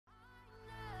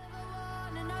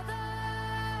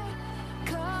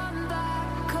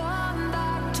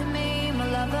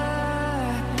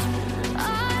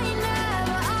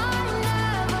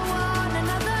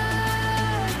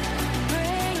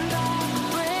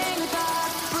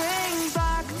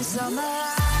summer.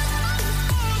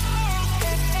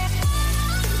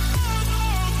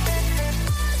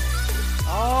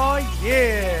 Oh,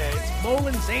 yeah. It's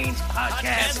Molin Zane's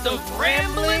podcast of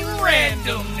Rambling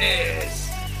Randomness.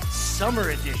 Summer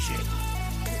edition.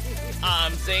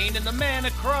 I'm Zane, and the man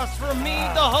across from me,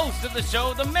 the host of the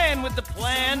show, the man with the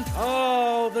plan.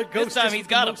 Oh, the ghostess. This time he's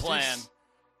got a mostess.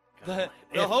 plan.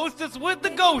 The hostess with the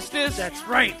ghostess. That's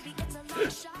right.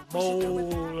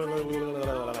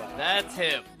 That's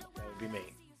him. That would be me.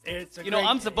 It's a You know, great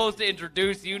I'm day. supposed to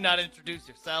introduce you, not introduce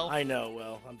yourself. I know.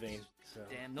 Well, I'm vain. So.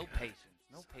 Damn, no patience.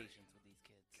 No patience with these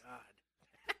kids. God.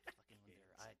 Fucking with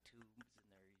their iTunes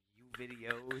and their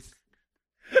videos.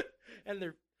 And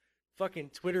their fucking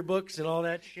Twitter books and all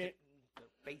that shit. Their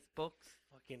Facebooks.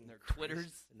 Fucking Their Christ.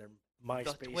 Twitters. And their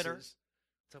MySpaces. Twitter. What's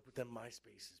up with them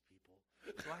MySpaces, people?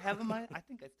 Do I have them? I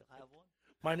think I still have one.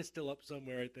 Mine is still up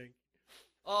somewhere, I think.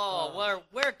 Oh,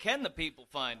 where can the people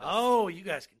find us? Oh, you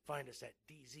guys can find us at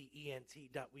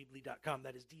dzent.weebly.com.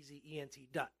 That is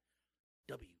dzent.weebly.com.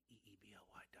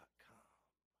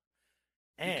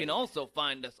 You can also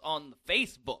find us on the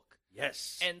Facebook.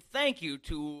 Yes. And thank you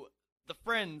to the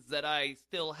friends that I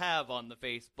still have on the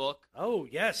Facebook. Oh,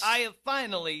 yes. I have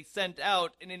finally sent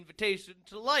out an invitation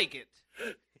to like it.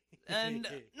 And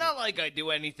not like I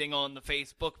do anything on the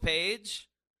Facebook page,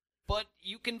 but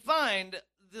you can find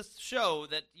this show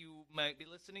that you might be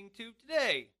listening to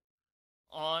today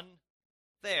on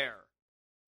there.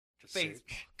 Just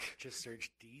Facebook. Just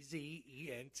search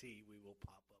DZENT. We will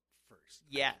pop up first.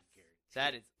 Yes,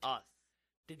 that is us.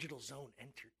 Digital Zone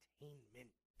Entertainment.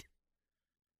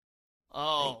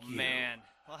 Oh, Thank you. man.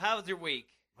 Well, how was your week?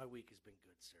 My week has been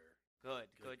good, sir. Good.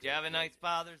 Good, You have a good. nice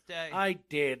Father's Day? I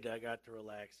did. I got to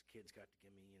relax. The kids got to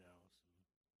give me,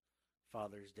 some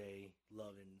Father's Day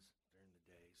lovings during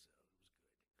the day, so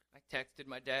it was good. I texted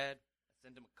my dad. I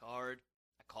sent him a card.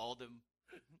 I called him.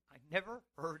 I never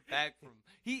heard back from him.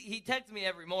 He texts me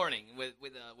every morning with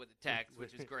a text,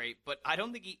 which is great. But I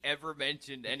don't think he ever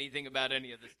mentioned anything about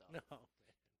any of this stuff. No.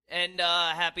 And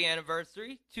happy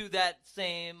anniversary to that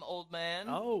same old man.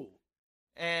 Oh.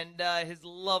 And his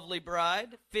lovely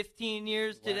bride. 15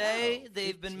 years today. Wow,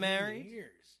 They've been 15 married.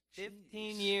 Years.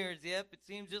 15 Jeez. years. Yep. It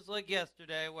seems just like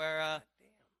yesterday where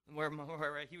where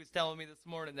he was telling me this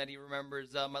morning that he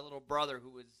remembers my little brother who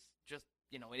was just,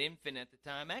 an infant at the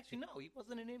time. Actually, no, he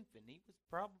wasn't an infant. He was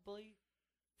probably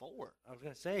 4. I was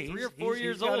going to say, 3 or 4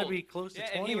 years he's old. got to be close to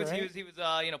 20, and he was, right? he was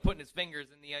putting his fingers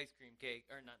in the ice cream cake,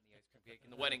 or not in the ice cream cake, in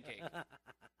the wedding cake.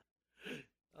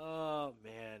 Oh,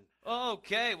 man.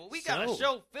 Okay, well, we got a So-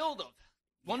 show filled of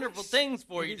wonderful Yes, things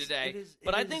for it you is- today. it is-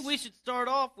 but it I think is. we should start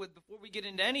off with, before we get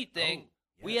into anything,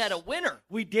 Oh, we yes. had a winner.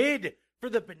 We did for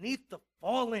the Beneath the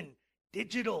Fallen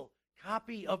digital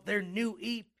copy of their new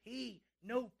EP,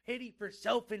 No Pity for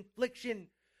Self-Infliction.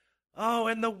 Oh,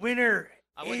 and the winner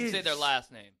I wouldn't say their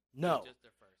last name. No. Just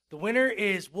their first. The winner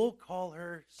is, we'll call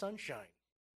her Sunshine.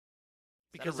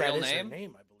 Because a real that is name? her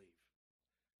name, I believe.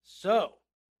 So,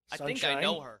 I think I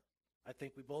know her. I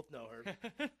think we both know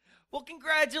her. Well,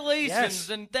 congratulations, Yes.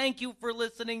 and thank you for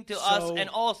listening to us, So- and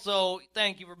also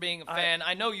thank you for being a fan.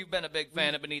 I know you've been a big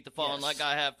fan of Beneath the Fallen, Yes. like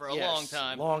I have for a Yes, long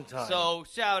time. long time. So,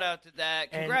 shout out to that.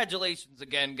 And- Congratulations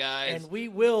again, guys. And we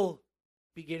will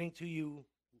be getting to you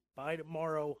by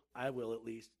tomorrow, I will at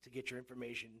least, to get your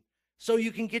information so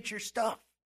you can get your stuff.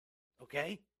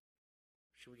 Okay?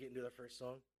 Should we get into the first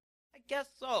song? I guess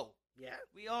so. Yeah.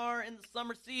 We are in the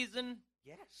summer season.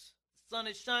 Yes. The sun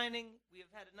is shining. We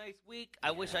have had a nice week.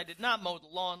 I wish I did not mow the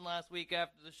lawn last week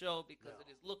after the show because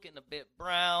it is looking a bit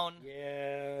brown.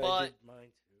 Yeah, I But did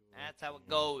mine too. That's how it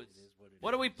goes. It is what it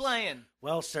What are we is. playing?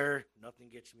 Well, sir, nothing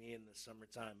gets me in the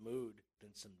summertime mood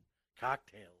than some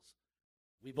cocktails.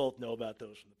 We both know about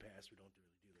those from the past. We don't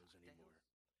really do those anymore.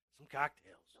 Some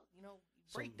cocktails.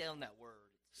 Break Some- down that word.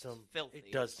 It's Some filthy.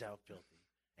 It does sound filthy.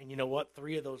 And you know what?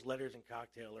 3 of those letters in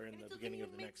cocktail are in And the it doesn't beginning of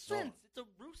even the make next sense. song. It's a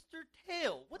rooster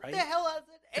tail. What Right? the hell has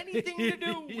it anything to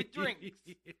do with drinks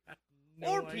No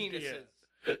or idea.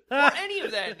 penises or any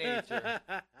of that nature?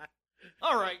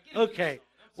 All right. get into the Okay. song.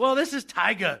 Well, this is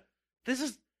Tyga. This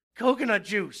is coconut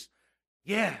juice.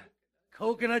 Yeah,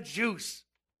 coconut juice.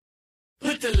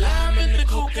 Put the lime in the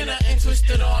coconut and twist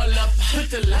it all up. Put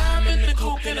the lime in the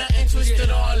coconut and twist it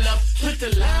all up. Put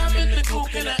the lime in the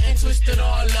coconut and twist it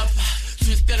all up.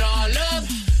 Twist it all up.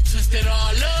 Twist it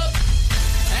all up.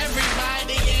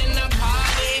 Everybody in the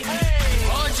party.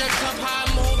 Hold your cup high,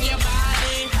 move your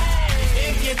body.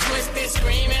 If you twist it,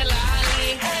 scream it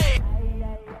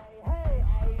loudly.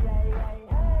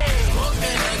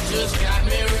 Coconut juice got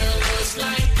me real loose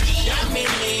like. Got me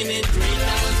leaning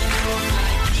 3,000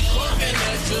 moonlight.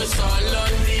 Coconut juice all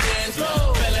on the dance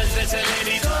floor. Fellas, let your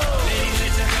ladies. Ladies,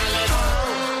 let your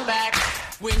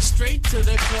straight to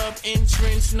the club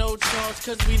entrance, no charge,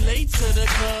 cause we late to the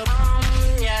club.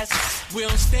 Yes, we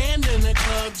don't stand in the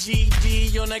club.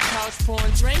 GD on the couch,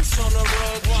 pouring drinks on the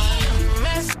rug. One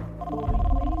mess.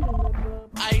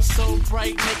 Ice so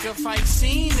bright, make a fight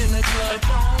scene in the club.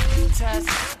 Test.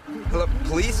 Hello,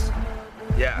 police?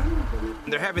 Yeah.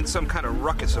 They're having some kind of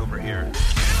ruckus over here.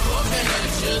 Coconut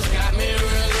just got me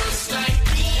real like.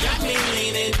 Got me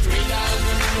leaning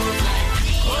 3,000 proof like.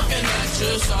 Coconut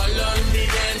juice all on the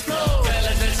dance floor.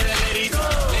 Fellas, let your ladies go.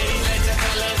 Ladies, let your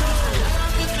fellas go.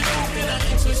 Put the coconut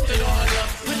and twist it all up.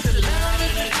 Put the love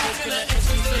in the coconut and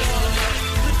twist it all up.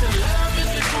 Put the love in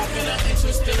the coconut and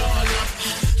twist it all up.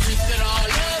 Twist it all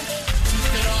up.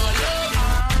 Twist it all up.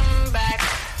 I'm back.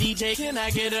 DJ, can I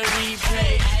get a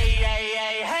replay? Hey, hey,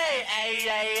 hey, hey, hey,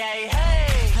 hey, hey, hey.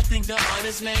 I think the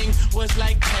artist's name was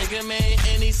like Tiger Man,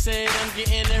 and he said I'm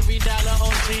getting every dollar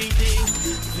on GD.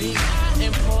 The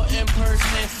important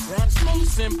person, rap's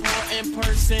most important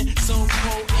person, so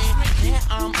potent. Yeah,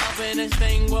 I'm up in this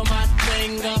thing with my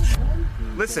finger.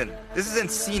 Listen, this is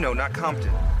Encino, not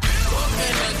Compton.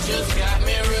 Coconut just got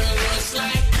me real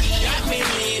like. Got me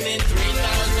leaning 3,000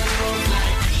 room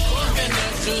like.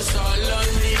 Coconut juice all on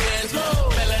the dance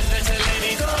floor. Fellas, let your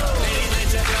ladies go. Ladies,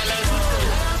 let your fellas go.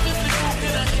 Love in the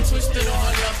coconut and twist it all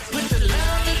up. Put the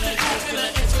love in the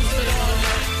coconut and twist it all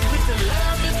up. Put the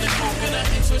love in the coconut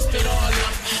and twist it all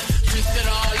up. Twist it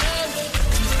all up.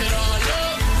 Twist it all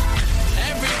up.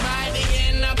 Everybody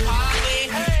in the party.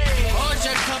 Hey, hold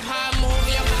your cup high, move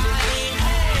your body.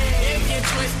 Hey, if you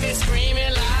twist it,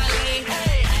 screaming loudly.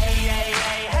 Hey, hey, hey,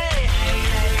 hey, hey, hey,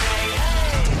 hey, hey,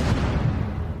 hey.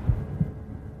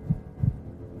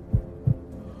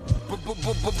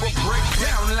 Break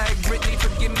down like Britney,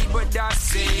 forgive me, but I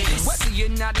said whether you're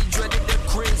not a dreaded the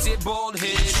crazy bald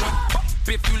head.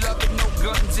 If you love it, no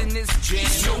guns in this jam.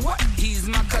 You know what? He's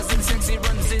my cousin, sexy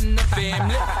runs in the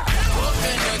family.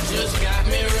 Coconut just got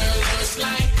me real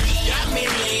like. Got me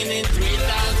leaning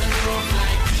 3,000 proof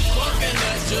like.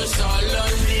 Coconut just all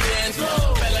on the dance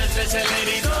floor. Fellas, let your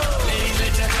ladies go. Ladies,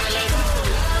 let your fellas go.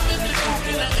 Love in the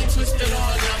coconut and twist it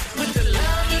all up. Put the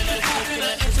love in the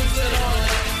coconut and twist it all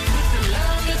up. Put the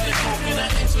love in the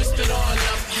coconut and twist it all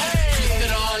up. Hey, twist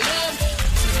it all up.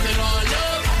 Twist it all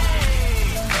up.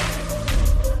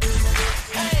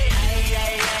 Hey, hey,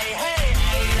 hey, hey, hey,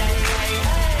 hey, hey, hey,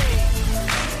 hey.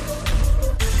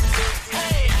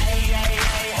 Hey, hey, hey,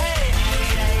 hey, hey, hey,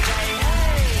 hey, hey, hey.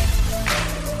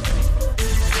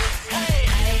 Hey,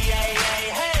 hey, hey, hey,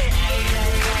 hey, hey,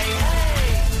 hey, hey, hey.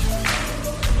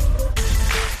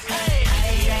 Hey,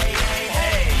 hey, hey, hey,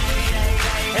 hey, hey,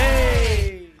 hey,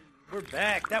 Hey, we're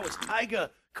back. That was Tyga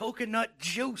Coconut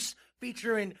Juice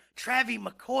featuring Travie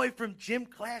McCoy from Gym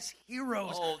Class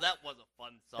Heroes. Oh, that was a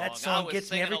fun song. That song I was gets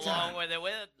me singing every time. along with it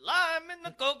with lime in the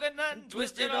coconut and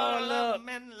twist it all up.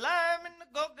 And lime in the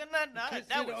coconut. Twist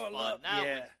That it was all fun. up. That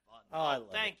Yeah. was fun. Oh, I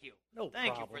love Thank it. you. No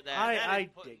Thank problem. you for that. I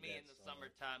That put dig me that in the song.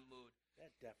 summertime mood.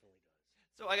 That definitely does.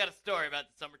 So I got a story about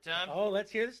the summertime. Oh,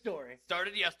 let's hear the story.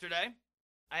 Started yesterday.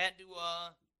 I had to,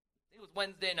 it was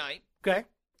Wednesday night. Okay.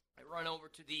 I run over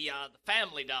to the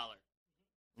Family Dollar.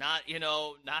 Not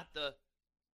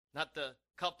the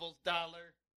couples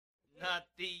dollar, not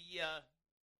the, I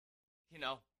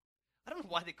don't know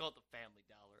why they call it the Family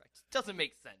Dollar. It just doesn't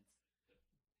make sense.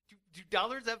 Do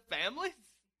dollars have families?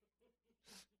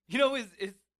 You know, is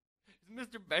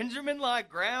Mr. Benjamin like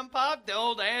Grandpa, the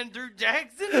old Andrew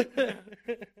Jackson?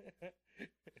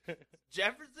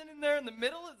 Jefferson in there in the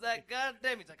middle? Is that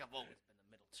goddamn? He's like, I've always been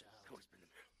the middle child.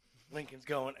 Lincoln's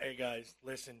going, hey, guys,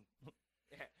 listen.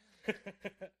 Yeah.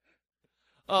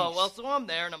 Oh, well, so I'm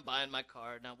there, and I'm buying my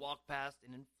card, and I walk past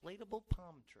an inflatable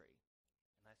palm tree.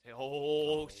 And I say,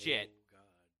 oh, shit. God.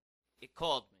 It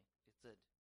called me. It said,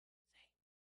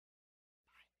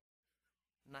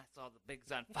 and I saw the big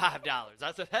sign, $5.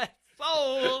 I said, hey,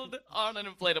 sold on an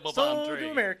inflatable palm Sold tree.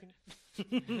 to American.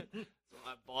 So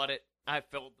I bought it. I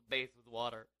filled the base with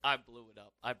water. I blew it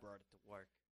up. I brought it to work.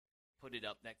 Put it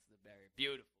up next to the barrier.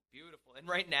 Beautiful, beautiful. And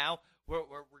right now, we're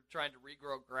trying to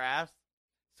regrow grass.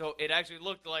 So it actually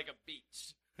looked like a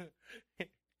beach.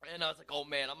 And I was like, oh,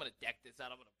 man, I'm going to deck this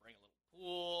out. I'm going to bring a little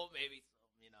pool, maybe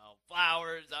some,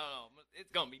 flowers. I don't know.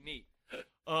 It's going to be neat.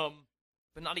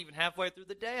 But not even halfway through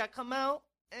the day, I come out,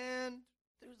 and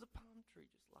there's a palm tree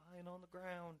just lying on the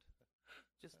ground.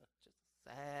 Just a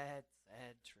sad,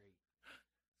 sad tree.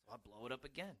 So I blow it up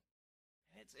again.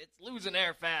 And it's losing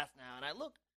air fast now. And I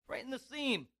look right in the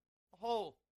seam. A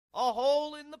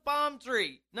hole in the palm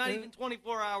tree. Not even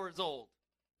 24 hours old.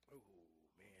 Oh,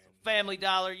 man. So Family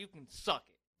Dollar, you can suck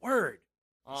it. Word.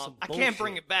 I can't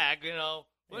bring it back,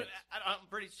 But Yes. I'm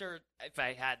pretty sure if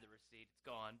I had the receipt, it's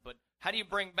gone. But how do you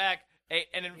bring back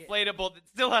an inflatable that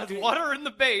still has water in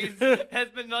the base has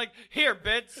been like, here,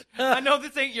 bitch, I know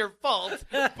this ain't your fault,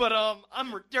 but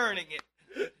I'm returning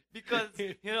it. Because,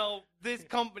 this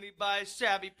company buys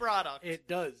shabby products. It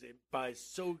does. It buys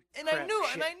so And crap I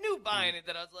knew shit. buying it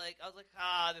that I was like,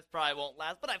 this probably won't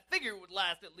last. But I figured it would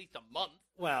last at least a month.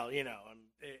 Well,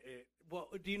 well,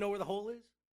 do you know where the hole is?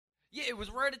 Yeah, it was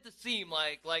right at the seam,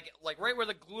 like right where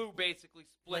the glue basically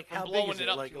split Like from how big blowing is it it?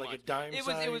 up Like too a much. dime It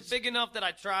was size? big enough that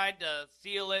I tried to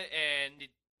seal it, and it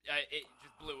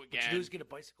just blew What again. you do is get a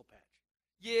bicycle patch.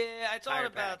 Yeah, I thought Tire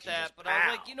about patch and that, just but I was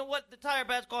pow. like, you know what? The tire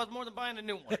patch costs more than buying a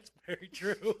new one. That's very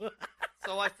true.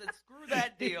 So I said, screw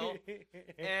that deal.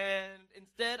 And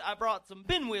instead, I brought some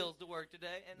pinwheels to work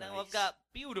today, and now I've Nice. got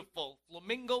beautiful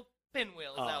flamingo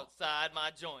pinwheels Oh. outside my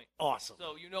joint. Awesome.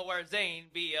 So you know where Zane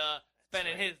be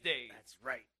spending right. his days. That's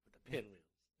right. With the pinwheels.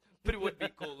 But it would be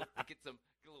cool to get some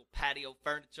little patio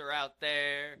furniture out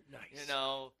there. Nice.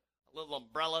 A little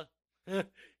umbrella.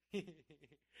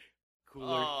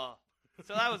 Cooler.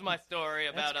 So that was my story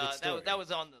about That's a good story. that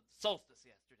was on the solstice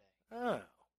yesterday. Oh.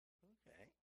 Okay.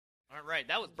 All right,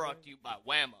 that was brought to you by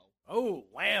Whammo. Oh,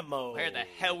 whammo. Where the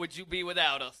hell would you be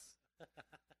without us?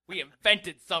 We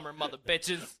invented summer, mother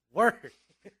bitches. Word.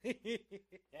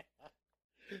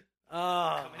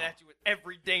 Coming at you with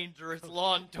every dangerous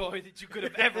lawn toy that you could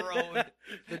have ever owned.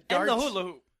 The And darts. the hula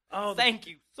hoop. Oh, Thank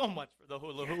you so much for the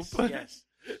hula yes, hoop. yes.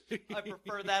 I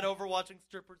prefer that over watching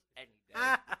strippers any day.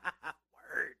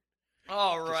 Word.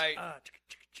 All right.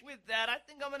 Just, With that, I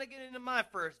think I'm going to get into my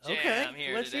first jam Okay,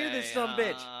 here let's today. hear this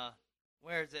sumbitch.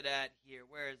 Where's it at here?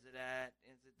 Where is it at?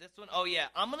 Is it this one? Oh, yeah.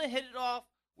 I'm going to hit it off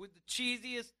with the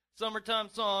cheesiest summertime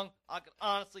song I could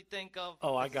honestly think of.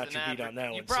 Oh, I This got is you an beat on that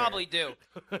You one, probably sir.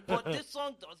 do. But this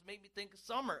song does make me think of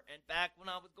summer. And back when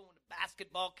I was going to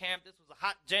basketball camp, this was a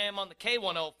hot jam on the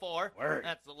K104. Word.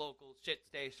 That's the local shit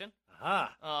station.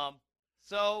 Aha.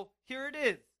 So here it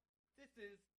is. This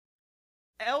is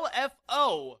LFO.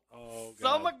 Oh, God.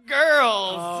 Summer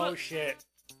Girls. Oh, shit.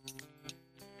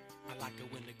 I like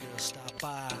it when the girls stop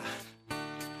by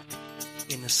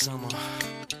in the summer.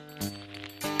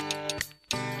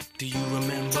 Do you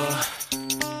remember?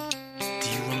 Do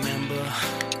you remember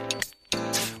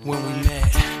when we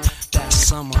met that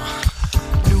summer?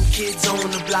 New kids on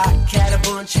the block had a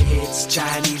bunch of hits.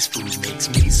 Chinese food makes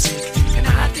me sick, and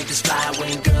I think it's fly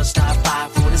when girls stop by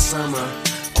for the summer.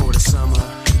 For the summer,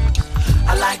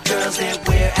 I like girls that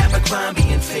wear Abercrombie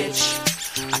and Fitch.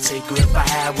 I take her if I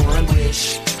had one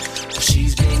wish. But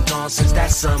she's been gone since that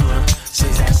summer.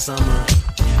 Since that summer.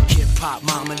 Hip-hop,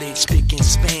 marmalade, spick and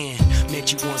span.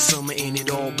 Met you one summer and it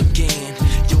all began.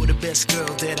 You're the best girl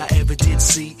that I ever did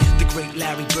see. The great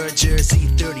Larry Bird, Jersey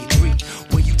 33.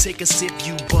 When you take a sip,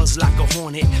 you buzz like a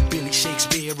hornet. Billy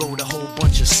Shakespeare wrote a whole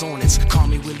bunch of sonnets. Call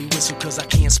me Willie Whistle cause I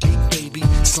can't speak, baby.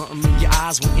 Something in your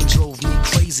eyes went and drove me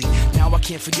crazy. Now I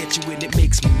can't forget you and it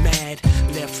makes me mad.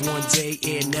 Left one day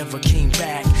and never came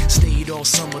back. Stayed all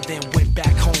summer then went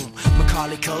back home.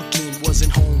 Macaulay Culkin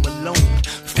wasn't home alone.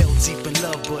 Fell deep in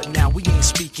love but now we ain't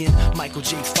speaking. Michael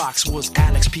J. Fox was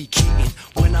Alex P. Keaton.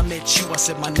 When I met you I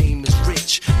said my name is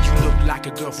Rich. You look like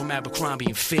a girl from Abercrombie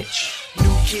and Fitch.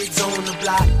 New kids on the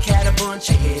block had a bunch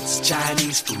of hits.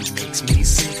 Chinese food makes me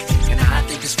sick, and I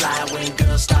think it's fly when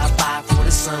girls stop by for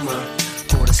the summer.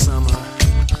 For the summer,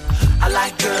 I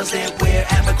like girls that wear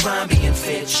Abercrombie and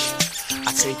Fitch.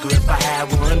 I take her if I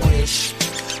had one wish,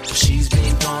 but she's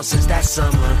been gone since that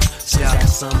summer. Since that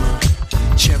summer.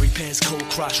 Cherry pants, cold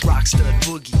crush, rock stud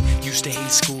boogie. Used to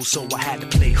hate school, so I had to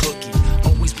play hooky.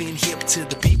 Always been hip to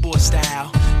the b-boy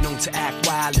style. Known to act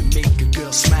wild and make a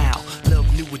girl smile. Love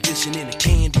New Edition in a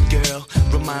candy girl.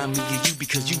 Remind me of you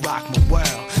because you rock my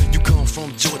world. You come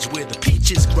from Georgia where the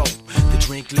peaches grow. They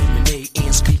drink lemonade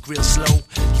and speak real slow.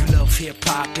 You love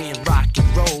hip-hop and rock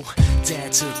and roll.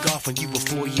 Dad took off when you were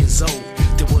 4 years old.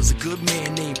 There was a good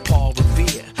man named Paul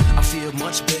Revere. I feel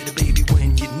much better, baby,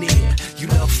 when you're near. You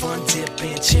love fun dip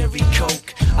and cherry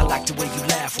coke. I like the way you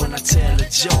laugh when I tell a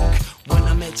joke. When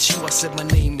I met you, I said my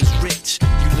name is Rich.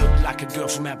 You look like a girl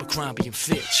from Abercrombie and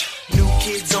Fitch. New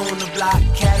kids on the block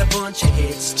had a bunch of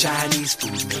hits. Chinese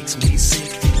food makes me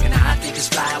sick, and I think it's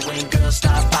fly when girls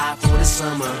stop by for the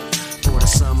summer. For the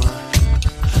summer,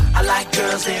 I like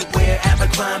girls that wear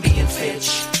Abercrombie and Fitch.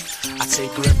 I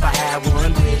take her if I had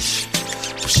one wish,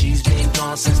 but She's been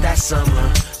gone since that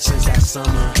summer,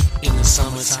 In the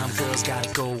summertime, girls got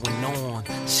it going on.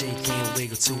 Shake and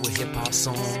wiggle to a hip-hop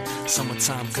song.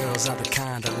 Summertime girls are the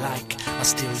kind I like. I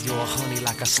steal your honey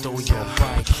like I stole your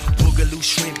bike. Boogaloo,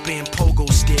 shrimp, and pogo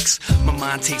sticks. My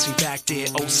mind takes me back there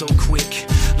oh so quick.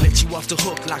 Let you off the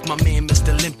hook like my man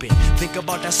Mr. Limpet. Think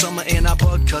about that summer and I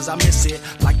bug cause I miss it.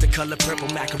 Like the color purple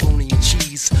macaroni and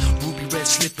cheese. Ruby red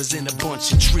slippers in a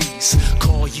bunch of trees.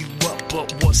 Call you up,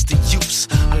 but what's the use?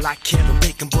 I like Kevin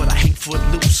Bacon, but I hate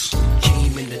Footloose.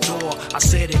 Came in the door, I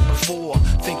said it before.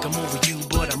 Think I'm over you,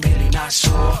 but I'm really not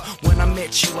sure. When I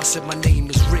met you, I said my name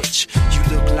is Rich.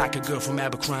 You look like a girl from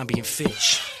Abercrombie and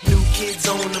Fitch. New kids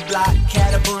on the block,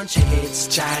 had a bunch of hits.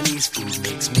 Chinese food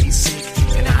makes me sick,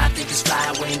 and I think it's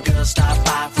fly when girls stop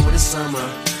by for the summer.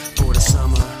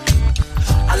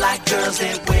 I like girls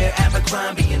that wear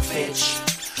Abercrombie and Fitch.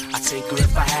 I take her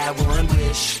if I had one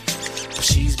wish. But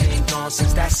she's been gone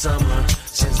since that summer.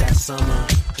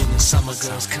 In the summer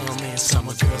girls come and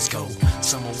summer girls go.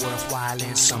 Some are worthwhile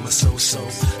and some are so-so.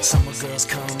 Summer girls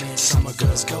come and summer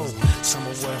girls go. Some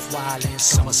are worthwhile and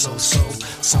some are so-so.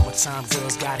 Summertime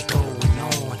girls got it going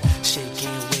on. Shake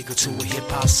and wiggle to a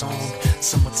hip-hop song.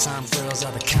 Summertime girls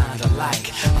are the kind I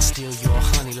like. I steal your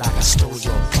honey like I stole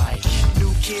your bike.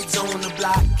 New kids on the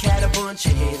block had a bunch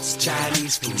of hits.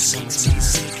 Chinese food makes me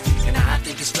sick, and I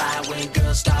think it's fly when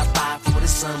girls stop by for the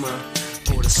summer.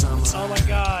 Oh my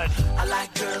God. I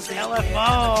like girls that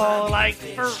LFO, like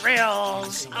for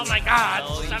reals. Oh my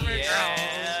God, summer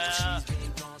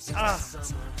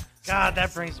girls. God,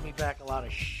 that brings me back a lot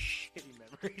of shitty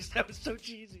memories. That was so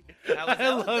cheesy. That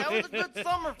was a good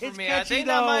summer for It's me. catchy, I think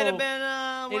that might have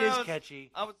though. been It is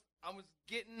catchy. I was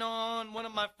getting on one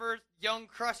of my first young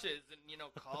crushes and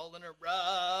calling her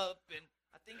up, and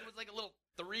I think it was like a little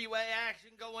three-way action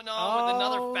going on with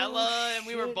another fella, and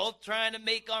we were shit. both trying to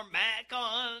make our Mac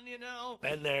on,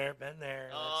 Been there.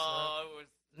 Oh, it was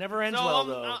Never ends so, well,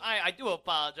 though. I do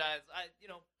apologize.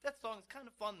 That song's kind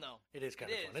of fun though. It is kind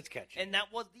of fun. It's catchy. And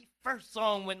that was the first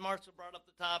song when Marshall brought up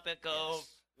the topic of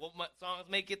what songs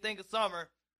make you think of summer.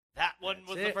 That one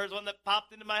was the first one that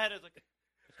popped into my head. I was like,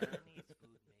 Chinese food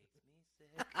makes me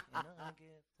sick, and I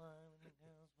get fly when the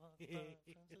girls walk by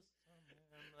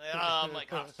I'm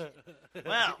like, oh, shit.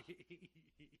 Well,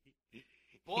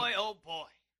 boy, oh boy.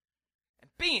 And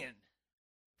being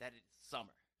that it is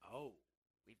summer,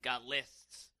 we've got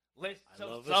lists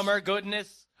of summer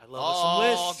goodness. I love some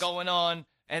lists going on,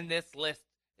 and this list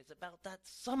is about that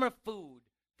summer food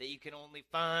that you can only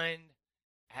find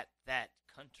at that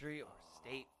country or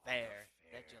state fair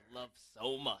that you love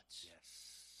so much.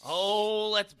 Yes.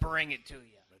 Oh, let's bring it to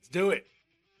you. Let's do it.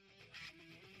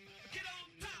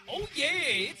 Oh yeah,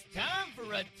 it's time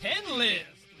for a 10 list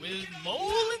with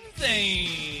Mole and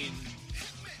Zane.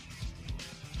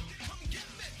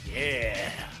 Yeah.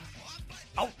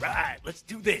 All right, let's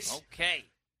do this. Okay,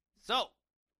 so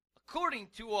according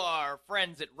to our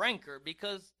friends at Ranker,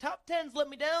 because Top 10's let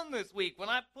me down this week when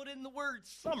I put in the word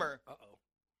summer. Uh-oh.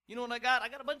 You know what I got? I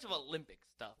got a bunch of Olympic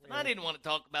stuff, and I didn't want to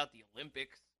talk about the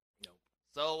Olympics. Nope.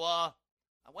 So I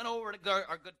went over to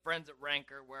our good friends at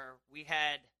Ranker where we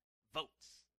had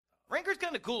votes. Ranker's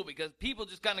kind of cool because people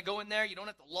just kind of go in there. You don't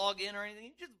have to log in or anything.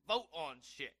 You just vote on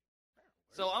shit.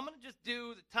 So I'm going to just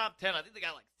do the top 10. I think they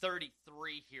got like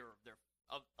 33 here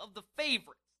of the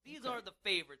favorites. These are the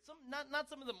favorites. Some not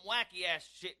some of them wacky ass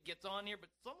shit gets on here, but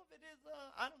some of it is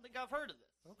I don't think I've heard of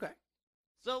this. Okay.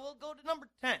 So we'll go to number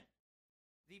 10.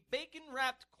 The bacon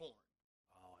wrapped corn.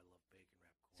 Oh, I love bacon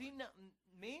wrapped corn. See,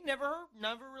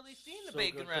 never really seen the So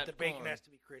bacon good, wrapped but the bacon corn. has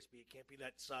to be crispy. It can't be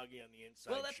that soggy on the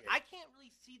inside. Well, shit. I can't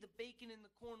really see the bacon and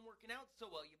the corn working out so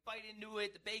well. You bite into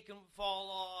it, the bacon will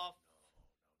fall off.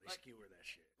 They like- skewer that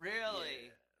shit. Really?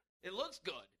 Yeah. It looks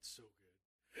good. It's so good.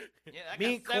 Yeah, I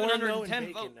Me and got corn though, and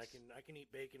 710 bacon. votes. I can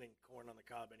eat bacon and corn on the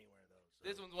cob anywhere though. So.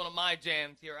 This one's one of my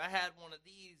jams here. I had one of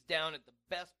these down at the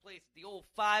best place, the old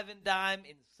Five and Dime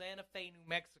in Santa Fe, New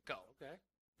Mexico. Okay.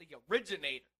 The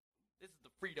originator. This is the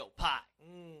Frito pie.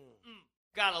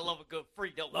 Gotta love a good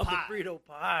Frito Love pie. the Frito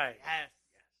pie. Yes,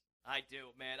 I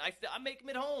do, man. I make them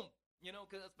at home,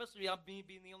 because especially me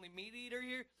being the only meat eater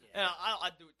here. Yeah. And I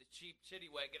do it the cheap, shitty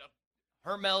way. Get a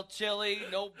Hermel chili,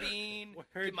 no bean.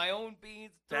 Get my own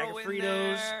beans, Bag throw of in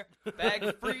Fritos. there. Bag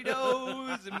of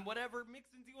Fritos and whatever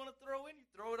mixins you want to throw in. You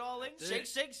throw it all in. That's Shake, it.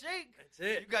 shake, shake. That's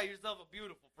it. You got yourself a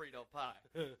beautiful Frito pie.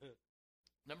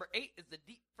 Number 8 is the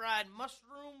deep fried mashed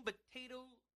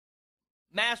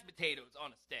potatoes on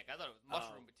a stick. I thought it was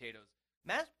mushroom potatoes.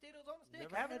 Mashed potatoes on a stick.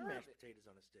 Never Haven't had heard of mashed it. potatoes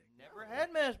on a stick. Never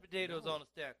had mashed potatoes on a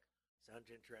stick. Sounds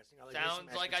interesting. I like Sounds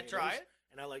mashed like I'd potatoes, try it.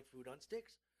 And I like food on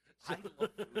sticks. I love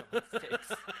food on sticks.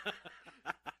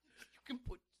 You can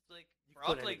put You can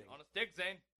put Broccoli anything. on a stick,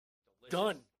 Zane. Delicious.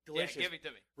 Done. Delicious. Yeah, give it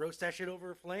to me. Roast that shit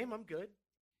over a flame. I'm good.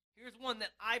 Here's one that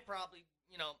I probably,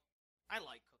 I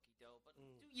like cookie dough, but do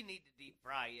you need to deep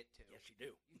fry it too? Yes, you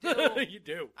do. You do? You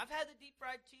do. I've had the deep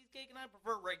fried cheesecake, and I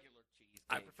prefer regular cheesecake.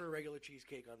 I prefer regular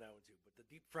cheesecake on that one too, but the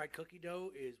deep fried cookie dough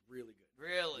is really good.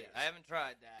 Really? Yes. I haven't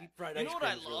tried that. Deep fried You ice know what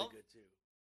cream I is love? really good too.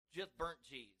 Just burnt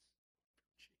cheese.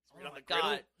 Jeez. Oh Right on my the griddle?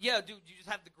 god. Yeah, dude, you just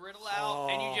have the griddle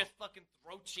out and you Oh. just fucking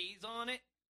throw cheese on it.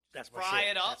 That's my fry shit.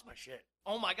 it up. That's my shit.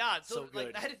 Oh my god. So like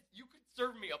good. that is you could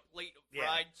serve me a plate of Yeah.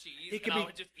 fried cheese It could and be- I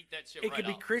would just eat that shit It right could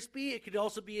be up. crispy. It could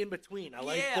also be in between. I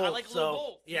like yeah, both. I like a so, little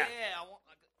both. Yeah. I want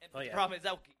Oh, the yeah. problem is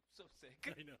that would keep me so sick.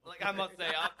 I know. Like I must say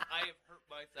I have hurt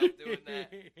myself doing that.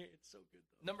 It's so good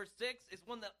though. Number 6 is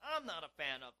one that I'm not a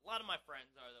fan of. A lot of my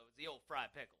friends are though. Is the old fried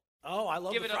pickle. Oh, I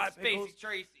love Give the it fried up to Spacey pickles.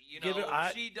 Tracy. You Give know,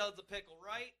 it- she does the pickle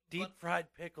right. Deep but fried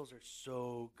pickles are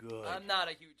so good. I'm not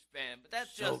a huge fan, but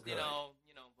that's So just good.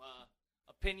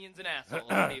 opinions and assholes,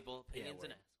 people. Opinions Yeah,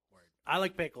 and word. assholes. Word. I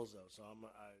like pickles though, so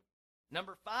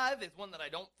Number 5 is one that I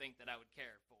don't think that I would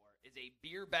care for. Is a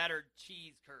beer battered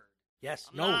cheese curd. yes.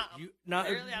 I'm No, not- you not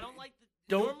Really, I don't like the.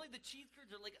 don't- Normally the cheese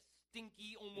curds are like a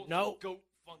stinky, almost No. goat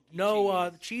funky. No,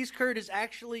 the cheese. cheese curd is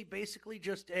actually basically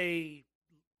just a.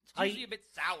 It's usually a bit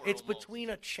sour. It's almost. between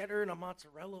a cheddar and a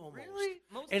mozzarella almost. Really,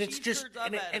 most And cheese it's just curds I've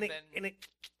and it, had and, have it, been. and it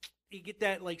you get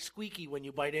that like squeaky when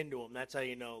you bite into them. That's how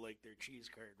you know like they're cheese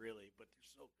curd really, but they're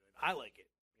so good. I like it.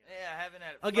 Yeah, I haven't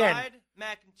had it. Again. Fried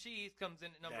mac and cheese comes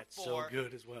in at number That's 4. so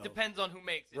good as well. Depends on who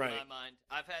makes it, Right. in my mind.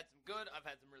 I've had some good. I've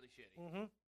had some really shitty. Mm-hmm.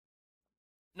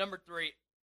 Number 3,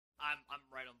 I'm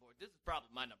right on board. This is probably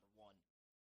my number 1.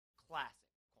 Classic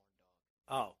corn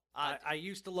dog. Oh, I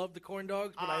used to love the corn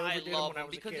dogs, but I overdid them love when I them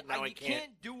was a because kid. Now I you can't.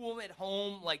 can't do them at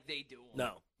home like they do them.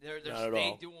 No, They're not at they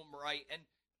all. do them right, and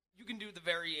you can do the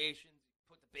variations.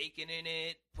 Put the bacon in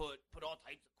it. Put all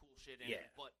types of cool shit in Yeah.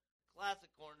 it. But classic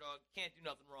corn dog, can't do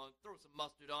nothing wrong. Throw some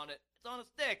mustard on it. It's on a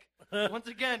stick. Once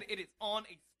again, it is on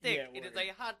a stick. Yeah, it is word.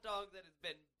 a hot dog that has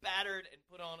been battered and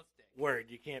put on a stick. Word,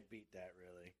 you can't beat that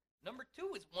really. Number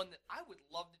 2 is one that I would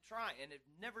love to try and have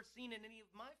never seen in any of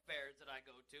my fairs that I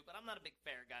go to, but I'm not a big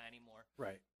fair guy anymore.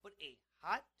 Right. But a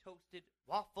hot toasted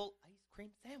waffle ice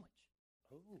cream sandwich.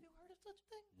 Oh Have you heard of such a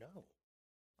thing? no.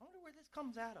 I wonder where this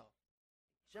comes out of.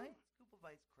 Giant scoop of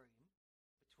ice cream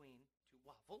between 2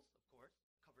 waffles, of course,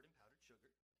 covered in powdered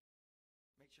sugar.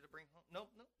 Make sure to bring home. No.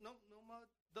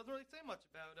 Doesn't really say much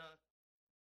about.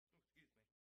 Excuse me.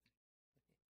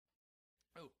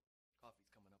 Oh, coffee's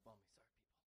coming up on me. Sorry,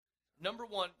 people. Number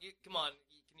 1. Come on.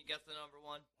 Can you guess the number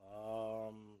 1?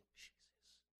 Jesus.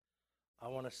 I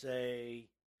want to say.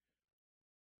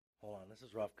 Hold on, this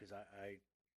is rough because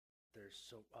there's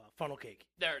so funnel cake.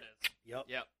 There it is. Yep.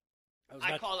 Yep.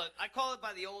 I call it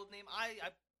by the old name.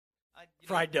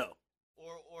 fried dough.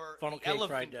 Or Funnel the cake, elephant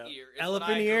fried dough. ear. Is Elephant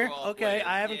what I ear? grew up Okay, with.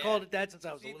 I haven't Yeah. called it that since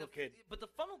I was a See, little kid. But the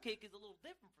funnel cake is a little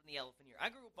different from the elephant ear. I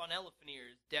grew up on elephant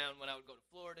ears down when I would go to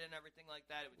Florida and everything like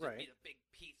that. It would just be Right. the big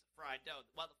piece of fried dough.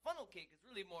 While the funnel cake is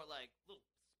really more like little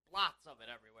splots of it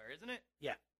everywhere, isn't it?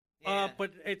 Yeah. Yeah.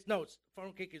 But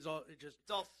funnel cake is all it's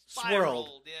it's all swirled.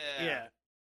 spiraled. Yeah. yeah.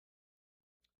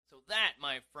 So that,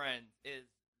 my friends, is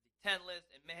the 10 list.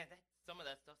 And man, some of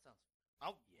that stuff sounds. I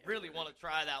Yeah, really word. want to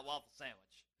try that waffle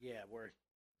sandwich. Yeah, word.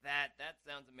 That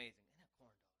sounds amazing. And a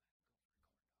corn dog.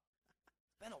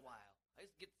 It's been a while. I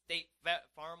used to get state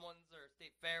farm ones or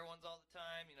state fair ones all the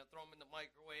time. Throw them in the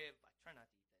microwave. I try not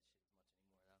to eat that shit as much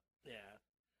anymore, though. Yeah.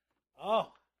 Oh,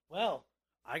 well,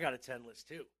 I got a 10 list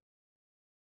too.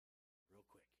 Real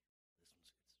quick.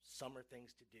 This one's summer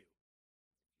things to do.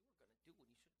 If you were gonna do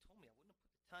what you should have told me, I wouldn't have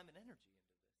put the time and energy into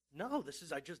this. No,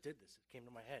 I just did this. It came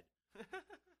to my head.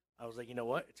 I was like, you know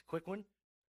what? It's a quick one.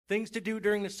 Things to do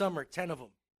during the summer, 10 of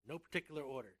them. No particular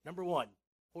order. Number 1,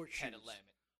 horseshoes.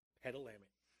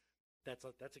 Petalammet. That's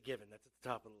a given. That's at the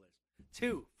top of the list.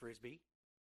 2, frisbee.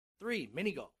 3,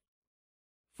 mini golf.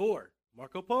 4,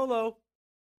 Marco Polo.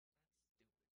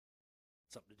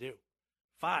 Something to do.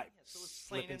 5, Yeah, so it's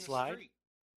playing slip in and the slide. street.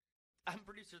 I'm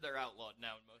pretty sure they're outlawed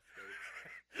now in most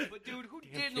states. But dude, who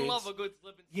Damn didn't kids. love a good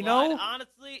slip and slide? You know?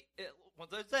 Honestly,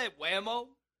 once I say Whammo,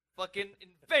 fucking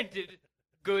invented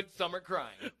good summer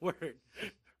crying. Word.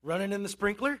 Running in the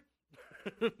sprinkler.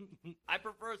 I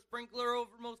prefer a sprinkler over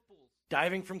most pools.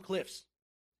 Diving from cliffs.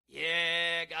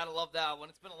 Yeah, gotta love that one.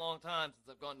 It's been a long time since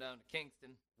I've gone down to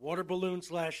Kingston. Water balloon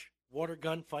 / water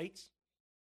gun fights.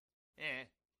 Yeah.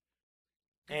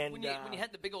 And when you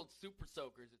had the big old super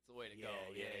soakers, it's the way to go.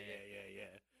 Yeah.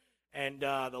 And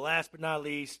the last but not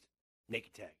least,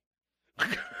 naked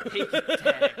tag. Naked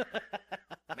tag.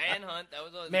 Manhunt, that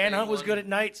was always a Manhunt big was one. good at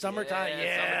night, summertime.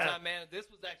 Yeah. Summertime, man. This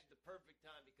was actually the perfect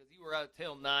time because you were were out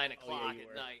till 9 o'clock you at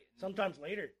were. night. Sometimes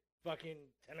later. Fucking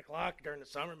 10 o'clock during the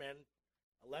summer, man.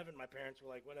 11, my parents were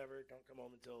like, whatever, don't come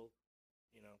home until,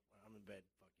 I'm in bed.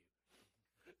 Fuck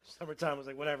you. Summertime was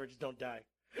like, whatever, just don't die.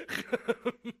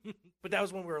 But that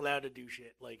was when we were allowed to do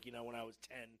shit. Like, when I was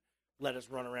 10, let us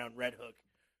run around Red Hook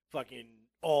fucking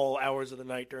all hours of the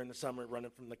night during the summer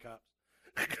running from the cops.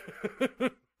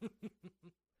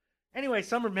 Anyway,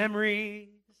 summer memories.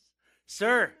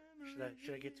 Sir,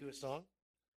 should I get to a song?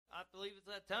 I believe it's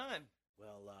that time.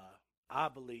 Well, I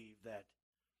believe that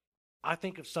I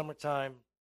think of summertime.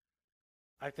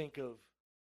 I think of,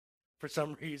 for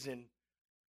some reason,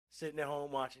 sitting at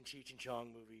home watching Cheech and Chong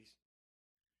movies.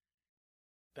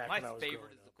 Back My when I was favorite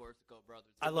growing is up. the Corsico Brothers.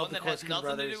 I love one the that has Corsico nothing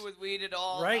Brothers. to do with weed at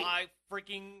all. Right. I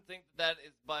freaking think that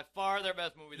is by far their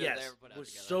best movie that Yes, they ever put out was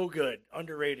together. so good.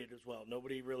 Underrated as well.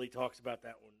 Nobody really talks about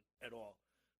that one at all.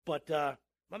 But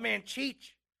my man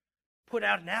Cheech put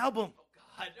out an album. Oh,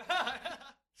 God.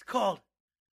 It's called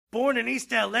Born in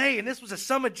East L.A., and this was a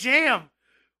summer jam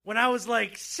when I was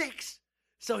like 6.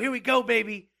 So here we go,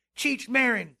 baby. Cheech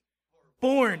Marin,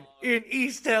 Born in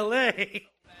East L.A.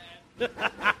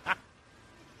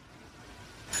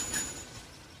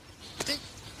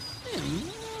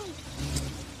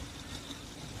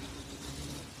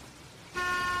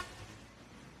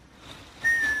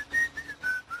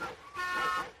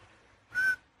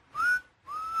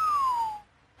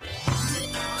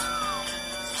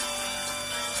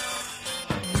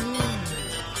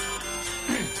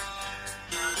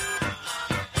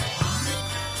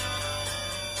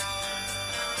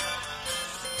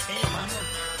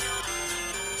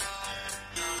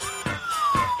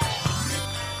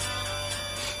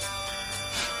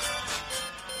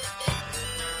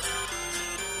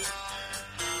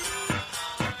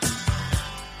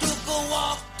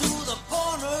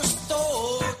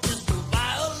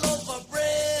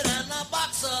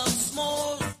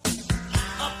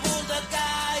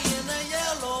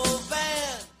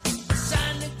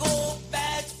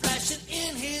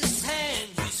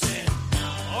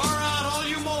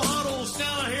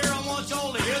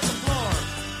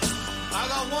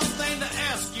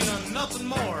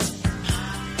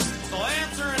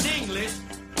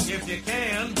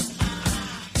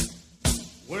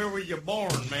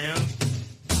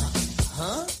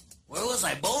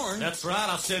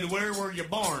 Said, where were you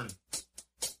born?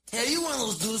 Hey, you one of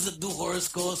those dudes that do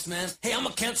horoscopes, man? Hey, I'm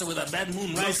a Cancer with a bad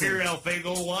moon Right rising. here, El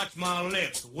Fago, watch my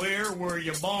lips. Where were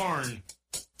you born?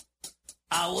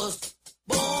 I was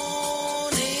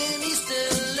born in East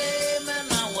L.A., man.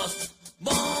 I was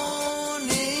born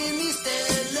in East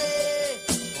L.A.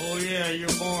 Oh, yeah, you're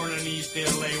born in East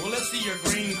L.A. Well, let's see your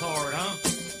green card, huh?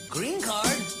 Green card?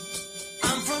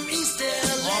 I'm from East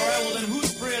L.A. All right, well, then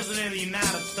who's president of the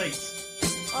United States?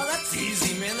 Oh, that's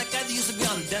easy, man. That guy that used to be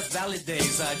on Death Valley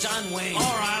Days, John Wayne. All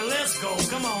right, let's go.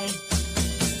 Come on.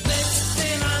 Next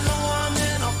thing I know, I'm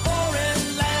in a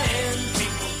foreign land.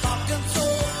 People talking so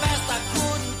fast I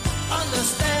couldn't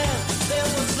understand. There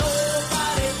was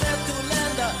nobody there to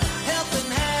lend a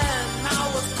helping hand. I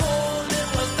was cold, it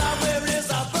was dark, where is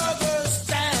a burger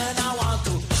stand? I want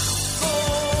to go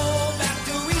back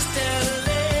to East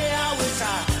L.A. I wish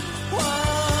I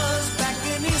was back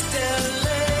in East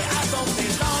L.A. I don't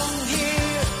belong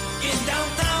here in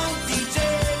downtown DJ,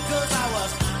 'cause I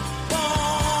was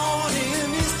born in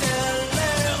East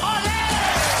L.A. Ole!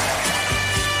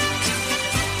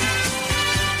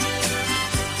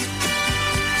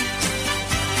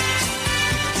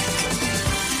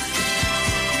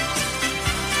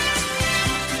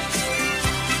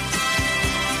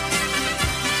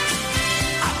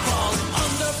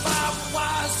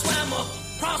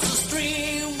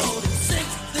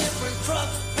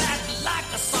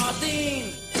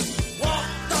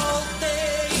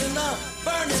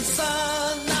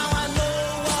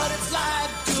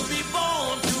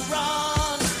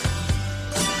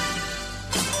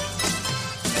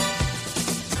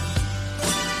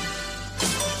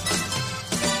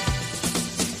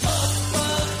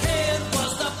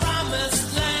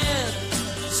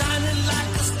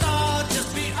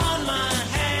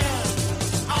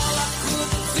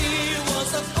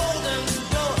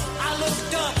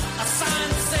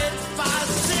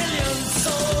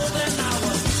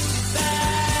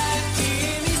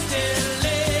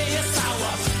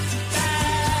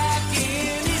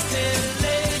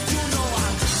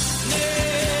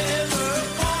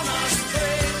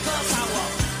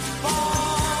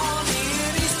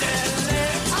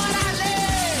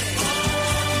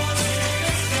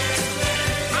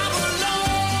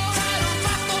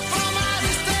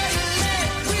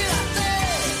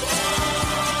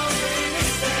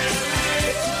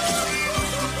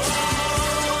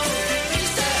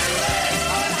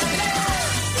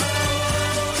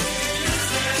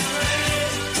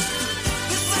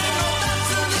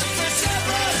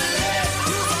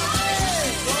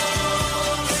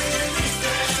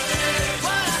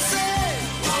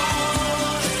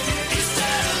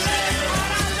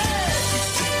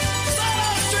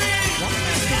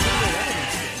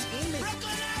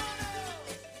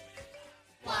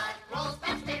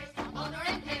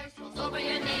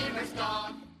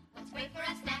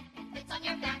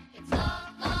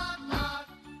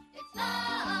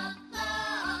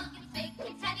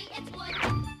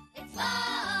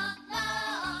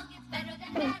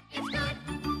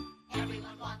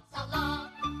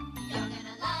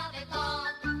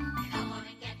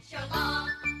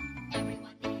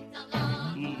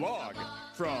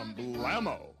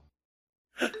 Blammo.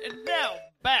 And now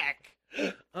back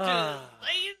to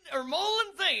Mullen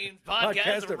Zane's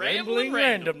podcast of Rambling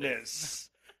Randomness.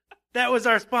 That was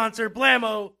our sponsor,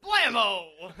 Blammo. Blammo!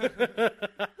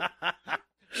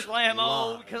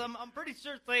 Slammo, because I'm pretty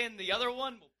sure saying the other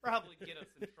one will probably get us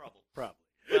in trouble. Probably.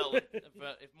 Well, if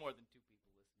more than 2 people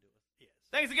listen to us. Yes.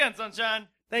 Thanks again, Sunshine.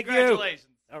 Thank you. Congratulations.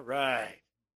 All right.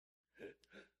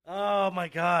 Oh, my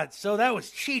God. So that was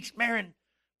Cheech Marin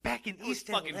back in East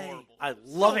LA. Fucking horrible. I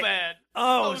love it. Bad.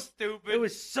 Oh, so stupid. It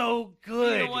was so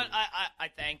good. You know what? I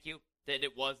thank you that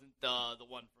it wasn't the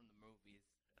one from the movies.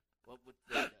 What was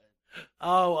that?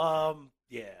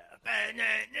 Yeah.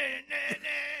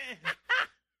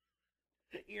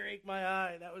 Earache my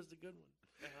eye. That was the good one.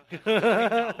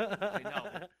 I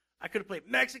know. I could have played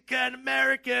Mexican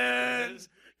Americans.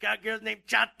 Got girls named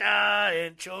Chata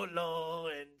and Cholo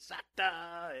and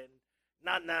Sata and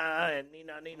Nana and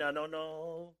Nina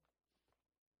no.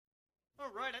 All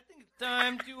right, I think it's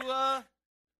time to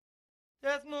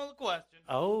ask another question.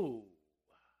 Oh.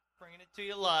 Bringing it to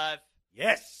you live.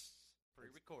 Yes.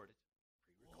 Pre-recorded.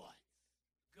 What's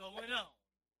going on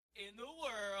in the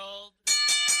world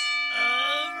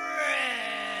of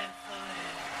wrestling?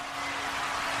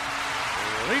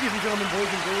 Ladies and gentlemen, boys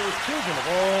and girls, children of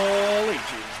all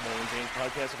ages, Mullen Zane's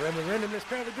podcast of Rambling Randomness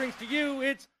proudly brings to you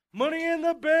its Money in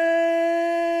the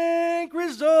Bank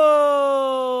results.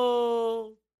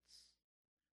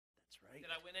 That's right. Did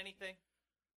I win anything?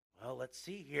 Well, let's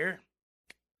see here.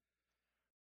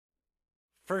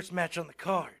 First match on the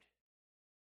card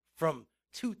from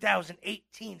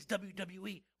 2018's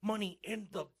WWE Money in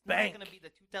the Bank. It's not going to be the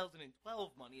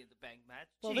 2012 Money in the Bank match.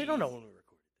 Well, Jeez. they don't know when we recorded this.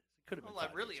 It could have been. Well, I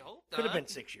 5 really years hope ago. Could have not. been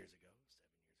 6 years ago, 7 years ago.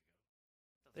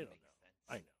 They Doesn't don't know. make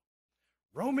I sense. know.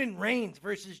 Roman Reigns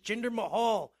versus Jinder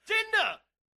Mahal. Jinder!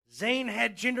 Zayn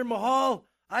had Jinder Mahal.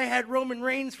 I had Roman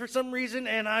Reigns for some reason,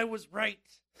 and I was right.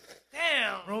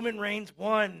 Damn! Roman Reigns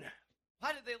won.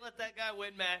 Why did they let that guy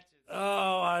win matches?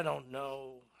 Oh, I don't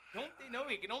know. Don't they know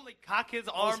he can only cock his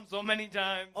arm so many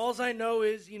times? All I know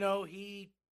is, he,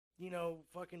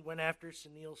 fucking went after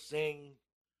Sunil Singh,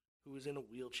 who was in a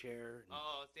wheelchair.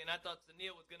 Oh, see, and I thought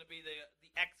Sunil was going to be the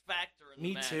X Factor in the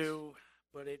Me match. too,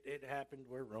 but it happened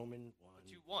where Roman won. But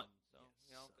you won, so,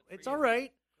 good for It's you. all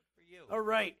right. Good for you. All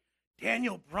right.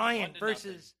 Daniel Bryan 1-0.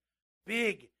 versus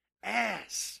Big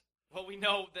Ass. Well, we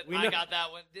know that We I know- got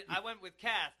that one. I went with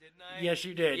Cass, didn't I? Yes,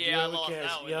 you did. Yeah, You I went with lost Cass.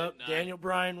 that one, Yep. didn't I? Daniel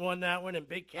Bryan won that one, and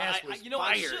Big Cass was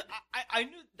fired. I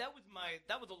knew that was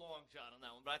a long shot on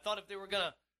that one, but I thought if they were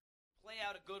gonna play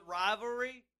out a good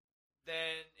rivalry,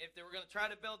 then if they were gonna try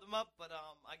to build them up, but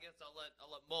I guess I'll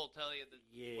let Mull tell you that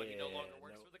what he no longer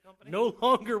works for the company. No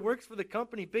longer works for the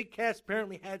company. Big Cass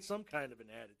apparently had some kind of an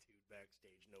attitude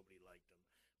backstage. Nobody liked him.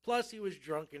 Plus, he was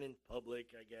drunken in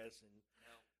public, I guess, and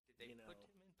Did they put him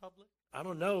in public? I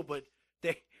don't know, but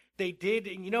they did,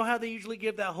 and you know how they usually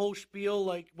give that whole spiel,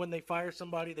 like when they fire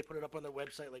somebody, they put it up on their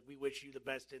website, like we wish you the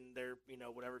best in their,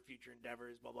 whatever future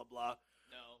endeavors, blah blah blah.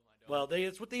 No, I don't. Well,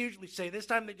 it's what they usually say. This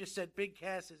time they just said Big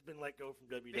Cass has been let go from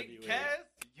WWE. Big Cass,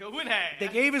 you and half. They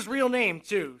gave his real name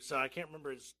too, so I can't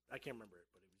remember it, but it was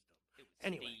dumb. It was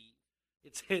Anyway.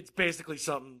 Steve. It's basically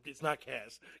something. It's not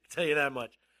Cass. I can tell you that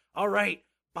much. All right,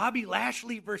 Bobby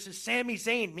Lashley versus Sami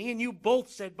Zayn. Me and you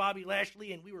both said Bobby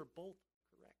Lashley, and we were both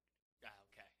correct.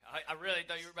 Okay, I really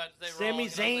thought you were about to say Sami wrong. and I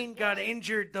was Zayn like, got what?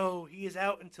 injured though. He is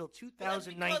out until Well, that's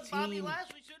 2019. because Bobby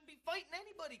Lashley shouldn't be fighting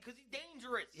anybody because he's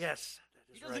dangerous. Yes, that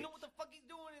He is doesn't right. know what the fuck he's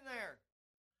doing in there.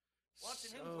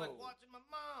 Watching him is like watching my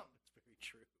mom. That's very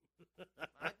true.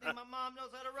 I think my mom knows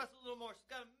how to wrestle a little more. She's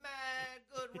got a mad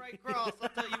good right cross. I'll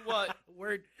tell you what.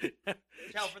 Word. Watch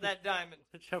out for that diamond.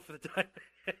 Watch out for the time.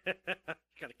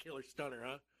 Got a killer stunner,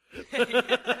 huh?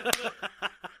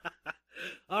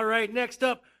 All right, next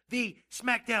up, the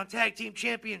SmackDown Tag Team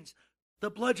Champions,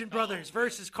 the Bludgeon Brothers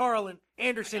versus Carl and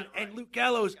Anderson and Luke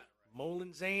Gallows.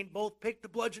 Mullen Zayn both picked the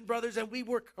Bludgeon Brothers, and we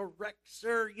were correct,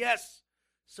 sir. Yes.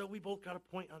 So we both got a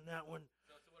point on that one.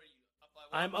 So what are you, up by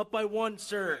one? I'm up by 1,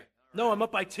 sir. All right. No, I'm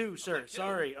up by 2, sir. By 2?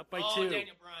 Sorry, up by 2. Oh,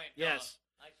 Daniel Bryan. Yes.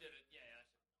 I should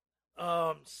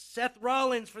have. Yeah. Seth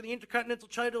Rollins for the Intercontinental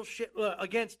title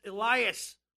against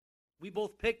Elias. We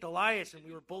both picked Elias, and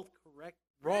we were both correct.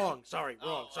 Wrong. Sorry,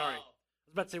 wrong. Oh, Sorry. wow. I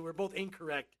was about to say we were both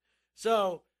incorrect.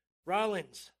 So,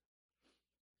 Rollins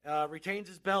retains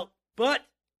his belt. But,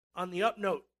 on the up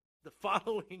note, the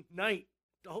following night,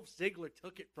 Dolph Ziggler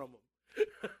took it from him.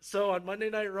 So, on Monday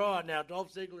Night Raw now,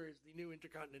 Dolph Ziggler is the new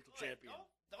Intercontinental Champion.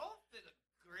 Dolph is a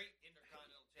great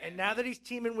Intercontinental Champion. And now that he's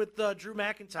teaming with Drew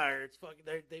McIntyre, it's fucking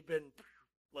they've been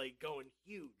like going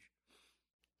huge.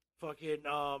 Fucking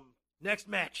next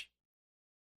match.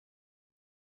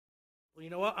 Well, you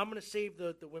know what? I'm going to save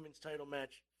the women's title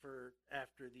match for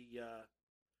after the...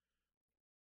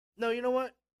 No, you know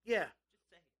what? Yeah. Just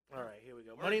say it. All right, here we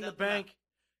go. Words Money in the out the mouth. Bank.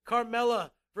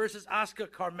 Carmella versus Asuka.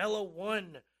 Carmella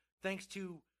won thanks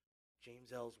to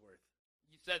James Ellsworth.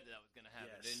 You said that was going to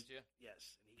happen, Yes. didn't you?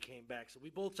 Yes, and he came back. So we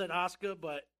both said Asuka,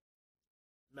 but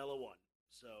Mella won.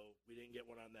 So we didn't get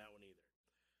one on that one either.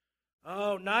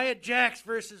 Oh, Nia Jax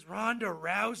versus Ronda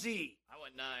Rousey. I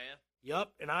went Nia.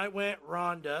 Yup, and I went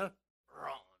Ronda.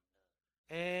 Wrong.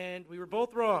 And we were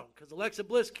both wrong because Alexa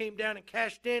Bliss came down and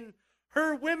cashed in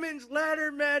her women's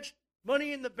ladder match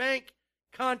Money in the Bank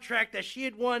contract that she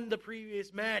had won the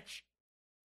previous match.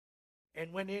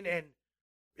 And went in and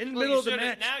in the middle of the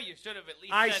match. Now you should have at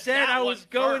least I said said that I one was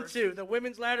going first. to. The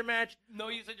women's ladder match. No,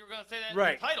 you said you were going to say that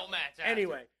Right. in the title match. After.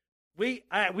 Anyway,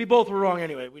 we both were wrong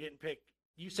anyway. We didn't pick.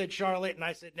 You said Charlotte and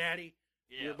I said Natty.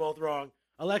 Yeah. We were both wrong.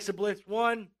 Alexa Bliss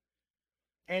won,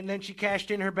 and then she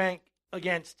cashed in her bank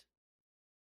against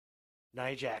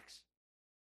Nia Jax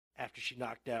after she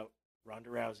knocked out Ronda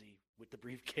Rousey with the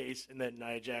briefcase, and then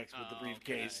Nia Jax with the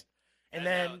briefcase. Okay.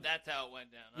 And That's how it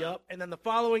went down. Huh? Yep. And then the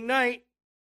following night,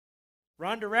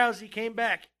 Ronda Rousey came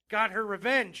back, got her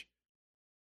revenge,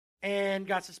 and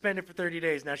got suspended for 30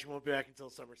 days. Now she won't be back until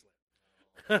SummerSlam.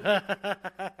 Yeah, it's got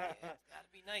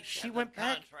to be nice. She to have went them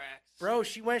back. contracts. Bro,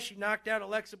 she knocked out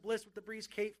Alexa Bliss with the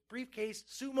briefcase,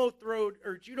 sumo throwed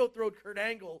or judo throwed Kurt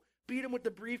Angle, beat him with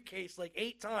the briefcase like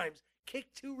 8 times,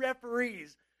 kicked 2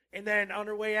 referees, and then on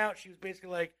her way out, she was basically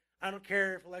like, I don't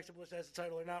care if Alexa Bliss has the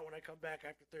title or not. When I come back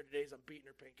after 30 days, I'm beating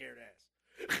her pink-haired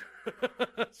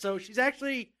ass. So she's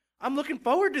actually, I'm looking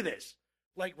forward to this.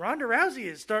 Like, Ronda Rousey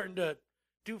is starting to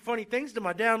do funny things to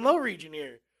my down-low region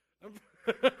here.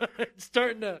 It's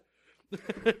starting to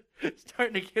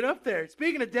get up there.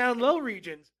 Speaking of down-low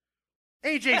regions,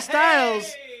 AJ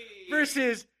Styles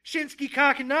versus Shinsuke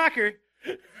Kakinaka. Has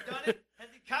he done it? Has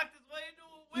he cocked his way into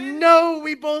a win? No,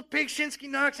 we both picked Shinsuke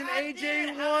Knox and God AJ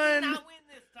damn, how did he won. not win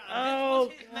this time? Oh,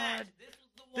 this was his God. match. This was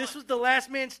the one. This was the last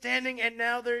man standing, and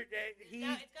now they're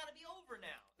Now, it's got to be over now.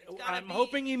 It's gotta I'm be-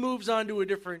 hoping he moves on to a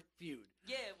different feud.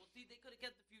 Yeah, well, see, they could have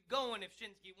kept the feud going if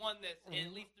Shinsuke won this,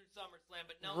 at least through SummerSlam,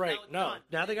 but no, Right, now it's no. done.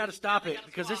 Now they got to stop Now they it gotta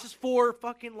because this swap. is 4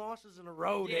 fucking losses in a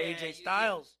row to Yeah, AJ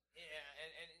Styles. Yeah,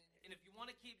 and if you want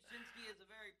to keep Shinsuke as a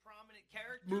very prominent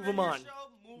character Move in him your on.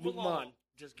 show, Move him on.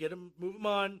 Just move him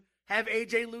on. Have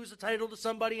AJ lose the title to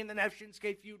somebody and then have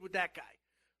Shinsuke feud with that guy.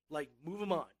 Like, move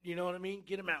him on. You know what I mean?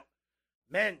 Get him out.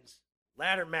 Men's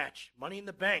ladder match. Money in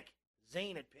the Bank.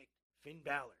 Zayn had picked Finn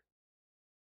Balor.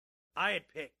 I had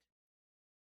picked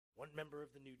one member of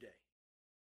the New Day.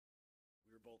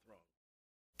 We were both wrong.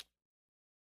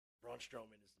 Braun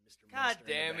Strowman is the Mr. God Monster in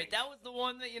the damn Bank. it. That was the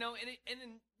one that, and in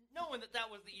knowing that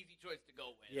was the easy choice to go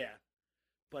with. Yeah.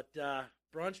 But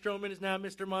Braun Strowman is now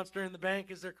Mr. Monster in the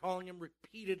Bank, as they're calling him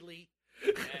repeatedly.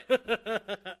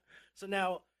 So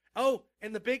now,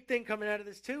 and the big thing coming out of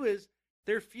this too is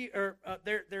they're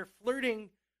flirting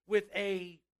with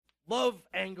a love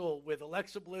angle with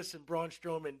Alexa Bliss and Braun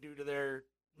Strowman due to their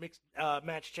mixed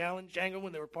match challenge angle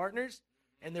when they were partners,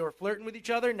 and they were flirting with each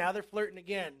other. Now they're flirting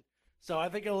again. So I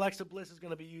think Alexa Bliss is going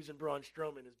to be using Braun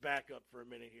Strowman as backup for a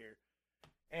minute here.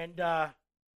 And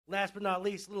last but not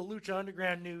least, little Lucha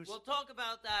Underground news. We'll talk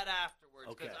about that afterwards,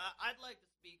 because Okay. I'd like to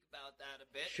speak about that a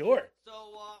bit. Sure. So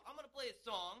I'm going to play a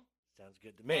song, Sounds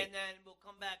good to me. and then we'll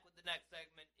come back with the next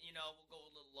segment. We'll go a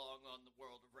little long on the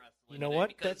world of wrestling. You know today what?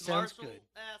 Because That sounds Marshall good.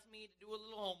 asked me to do a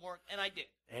little homework, and I did.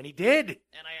 And he did.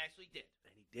 And I actually did.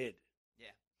 And he did. Yeah.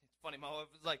 It's funny. My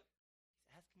wife was like,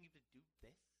 he's asking you to do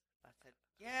this? I said,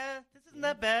 yeah, this isn't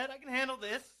that bad. I can handle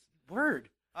this. Word.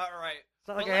 All right. It's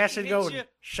not like Well, I let asked you me to go hit and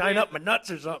you shine with- up my nuts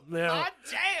or something. You know? God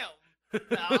damn!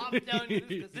 No, I'm telling you this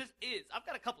because this is. I've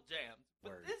got a couple jams,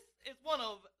 but Word. this is one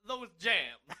of those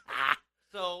jams.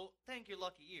 So thank your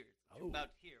lucky ears. You're Oh, about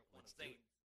to hear one let's of do Zane's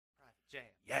private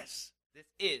jams. Yes. This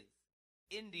is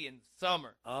Indian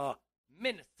Summer, Oh.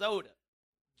 Minnesota.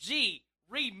 G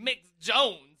Remix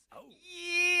Jones. Oh.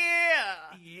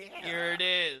 Yeah. Yeah. Here it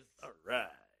is. All right.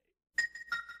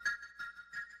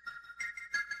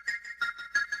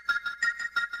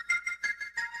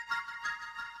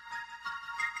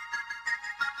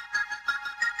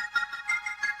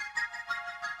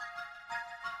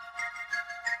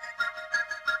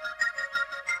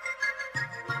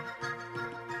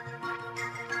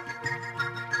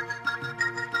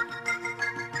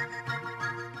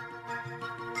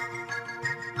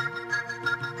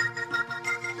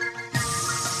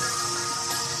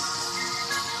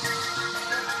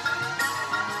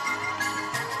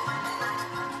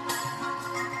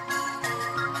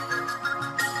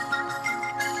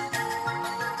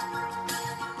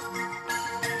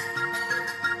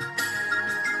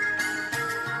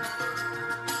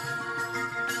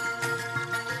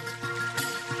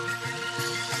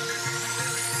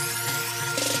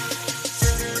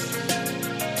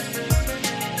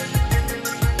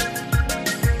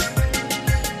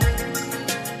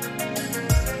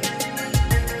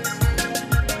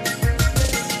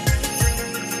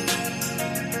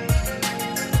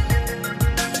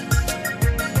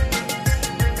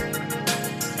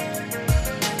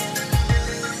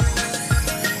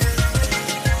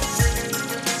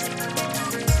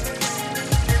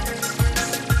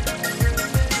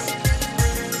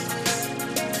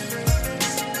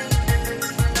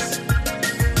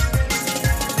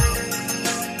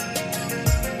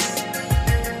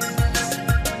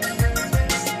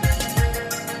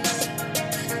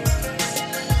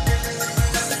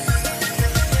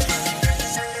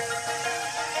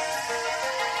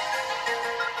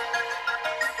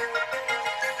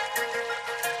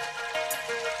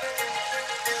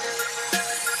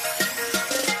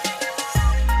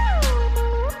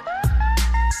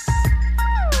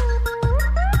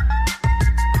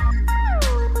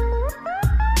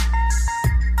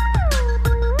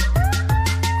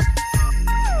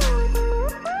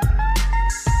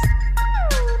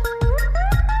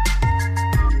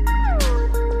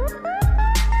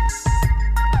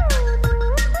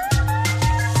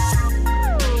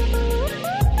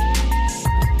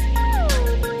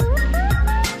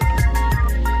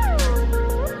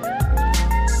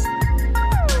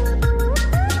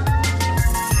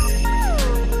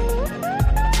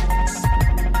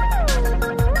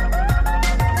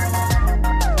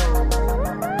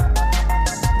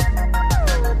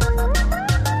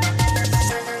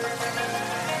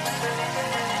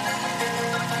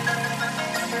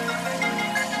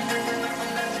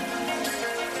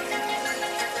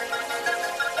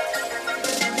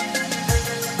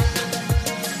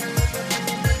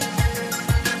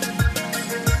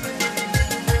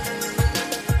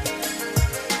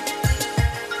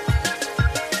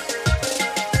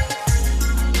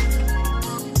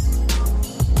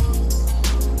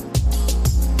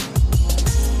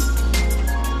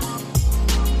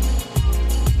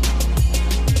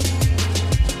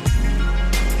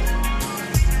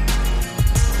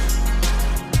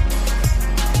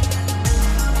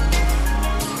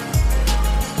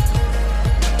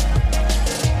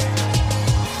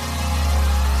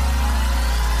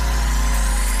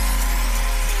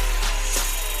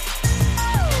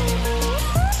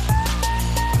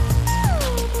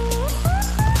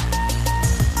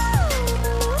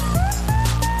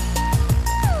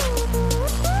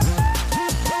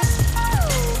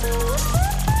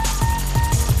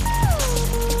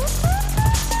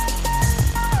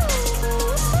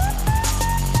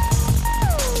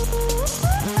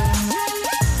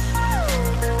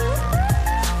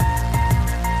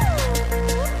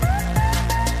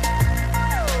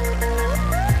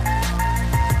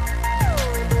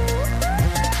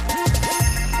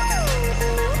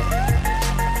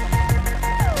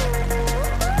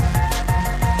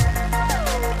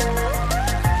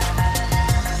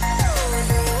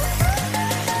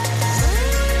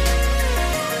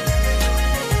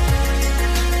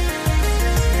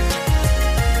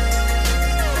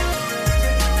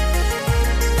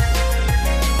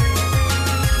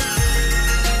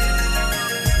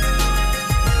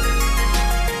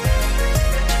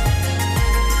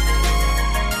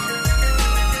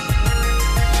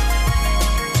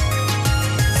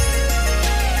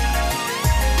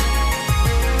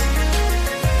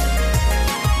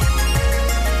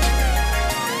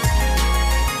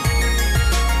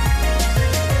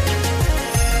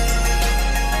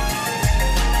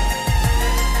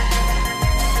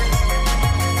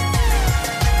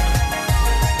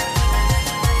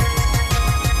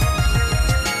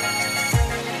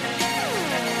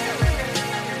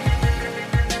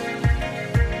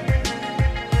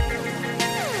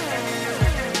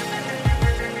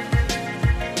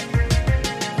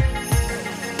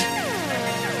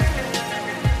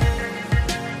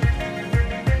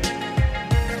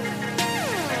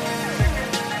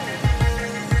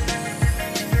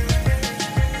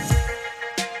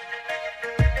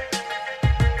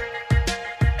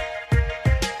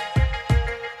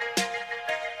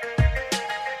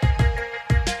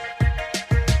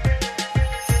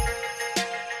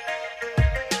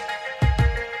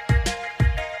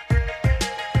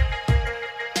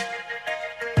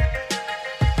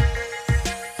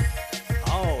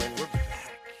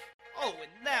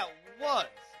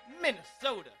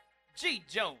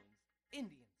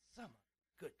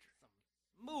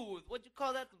 you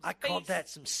call that? I called that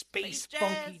some space jazz?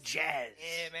 funky jazz.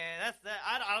 Yeah, man, that's that.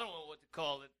 I don't know what to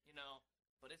call it,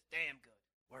 but it's damn good.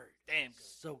 Word. Damn good.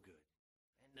 So good.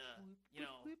 And,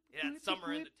 it had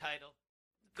summer in the title.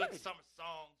 Good summer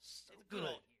songs. So it's a good. good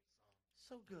old song.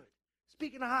 So good.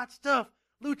 Speaking of hot stuff,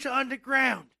 Lucha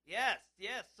Underground. Yes.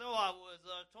 So I was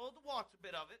told to watch a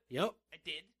bit of it. Yep. I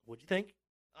did. What'd you think?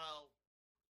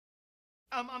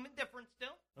 I'm indifferent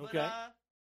still. Okay.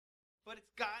 But it's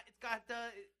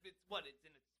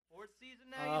in its fourth season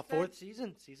now. You said? Fourth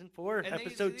season, season 4, And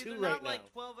episode these 2 are right not now.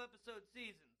 like 12 episode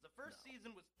seasons. The first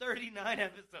season was 39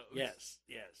 episodes. Yes.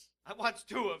 I watched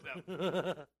 2 of them.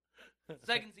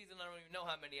 Second season, I don't even know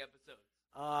how many episodes.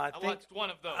 I watched one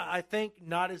of those. I think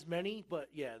not as many, but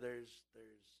yeah, there's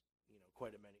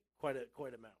quite a amount.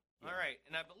 Yeah. All right,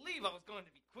 and I believe I was going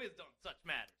to be quizzed on such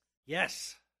matters.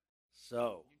 Yes.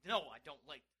 So. You know I don't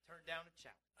like to turn down a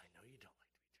challenge. I know you don't like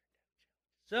to be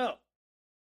turned down a challenge.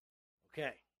 So.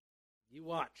 Okay. You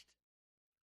watched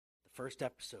the first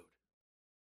episode.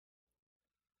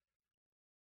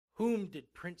 Whom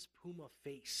did Prince Puma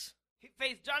face? He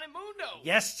faced Johnny Mundo.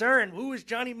 Yes, sir. And who was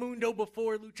Johnny Mundo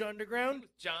before Lucha Underground? He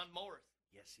was John Morris.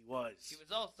 Yes, he was. He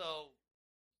was also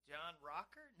John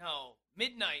Rocker? No,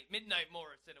 Midnight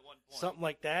Morrison at one point. Something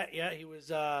like that. Yeah, he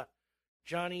was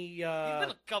Johnny. He's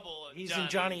been a couple of He's in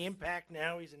Johnny Impact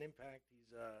now. He's in Impact.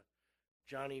 He's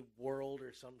Johnny World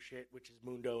or some shit, which is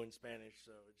Mundo in Spanish,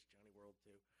 so it's Johnny World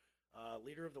too.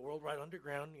 Leader of the Worldwide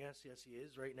Underground. Yes, he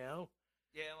is right now.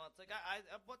 Yeah, well, it's like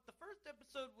but the first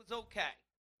episode was okay.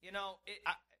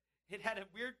 It had a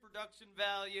weird production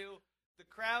value. The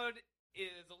crowd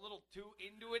is a little too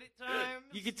into it at times.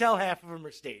 You can tell half of them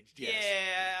are staged. Yes.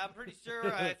 Yeah, I'm pretty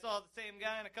sure I saw the same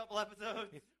guy in a couple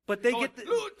episodes. But they going, get the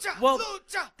Lucha, well.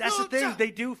 Lucha, that's Lucha. the thing.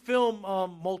 They do film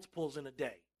multiples in a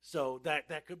day, so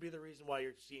that could be the reason why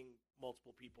you're seeing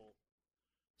multiple people.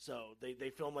 So they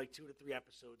film like 2 to 3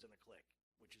 episodes in a click,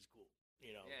 which is cool.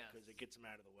 Because it gets them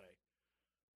out of the way.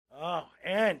 Oh,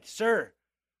 and sir,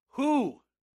 who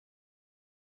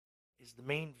is the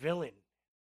main villain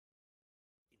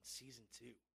in season 2?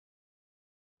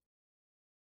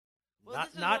 Well,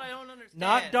 this is what I don't understand.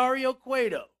 Not Dario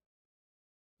Cueto.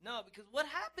 No, because what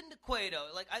happened to Cueto?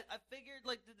 Like, I figured,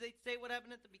 like, did they say what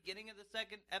happened at the beginning of the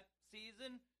second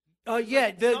season?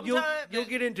 Yeah, like you'll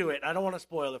get into it. I don't want to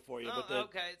spoil it for you.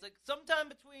 Okay, it's like sometime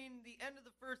between the end of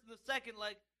the first and the second,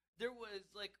 like, there was,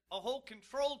 like, a whole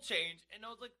control change, and I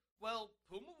was like, well,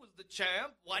 Puma was the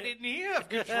champ. Why didn't he have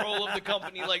control of the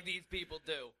company like these people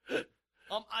do?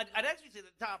 I'd actually say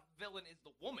the top villain is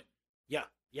the woman. Yeah,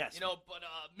 yes. But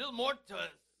Mil Muertes.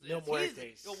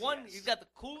 He's got the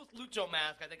coolest lucho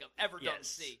mask I think I've ever done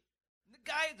see. The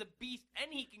guy is a beast,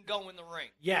 and he can go in the ring.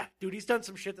 Yeah, dude, he's done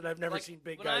some shit that I've never seen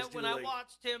big guys do. When I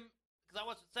watched him, because I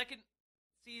watched the second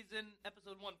season,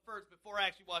 episode 1 first, before I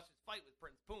actually watched his fight with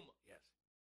Prince Puma. Yes.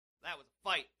 That was a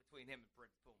fight between him and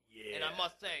Prince Puma. Yeah. And I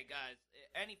must say, guys,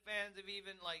 any fans of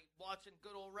even, like, watching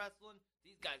good old wrestling,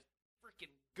 these guys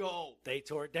freaking go. They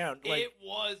tore it down. It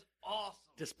was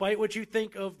awesome. Despite what you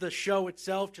think of the show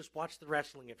itself, just watch the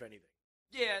wrestling, if anything.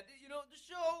 Yeah, the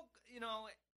show,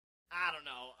 I don't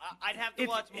know. I'd have to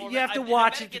watch more. You have to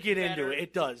watch it to get into it.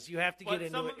 It does. You have to get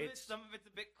into it. Some of it's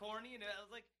a bit corny, and I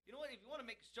was like, you know what? If you want to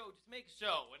make a show, just make a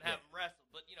show and have them wrestle.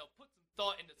 But, put some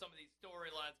thought into some of these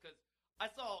storylines, because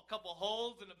I saw a couple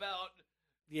holes in about...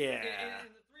 Yeah.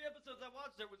 In the 3 episodes I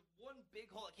watched, there was one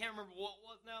big hole. I can't remember what it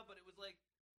was now, but it was like,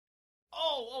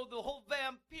 the whole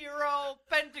Vampiro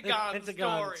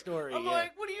Pentagon story. I'm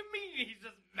like, what do you mean he's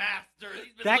this master?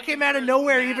 That came out of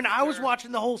nowhere. Even I was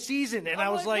watching the whole season, and I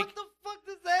was like, what the fuck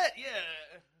is that?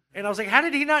 Yeah. And I was like, how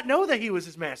did he not know that he was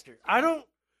his master? I don't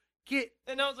get...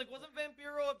 And I was like, wasn't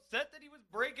Vampiro upset that he was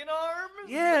breaking arms?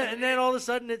 Yeah, and then all of a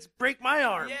sudden it's break my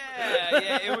arm.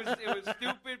 Yeah, it was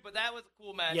stupid, but that was a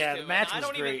cool match, yeah, too. The match was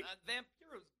great.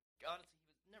 Vampiro's, honestly,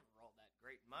 he was never all that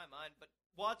great in my mind, but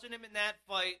watching him in that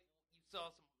fight, you saw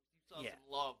some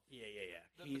love. Yeah.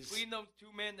 Between those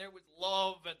 2 men, there was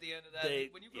love at the end of that.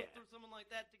 When you go through someone like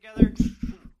that together,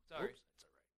 sorry. Oops, that's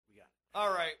all right. We got it.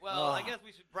 All right. Well, I guess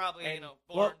we should probably,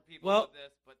 warn people of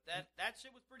this, but that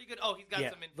shit was pretty good. Oh, he's got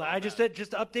some info. I just said,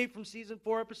 just to update from season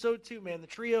 4, episode 2, man. The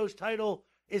trio's title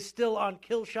is still on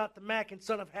Killshot the Mac and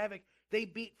Son of Havoc. They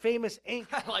beat Famous Inc.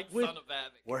 I like Son of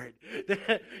Havoc. Word.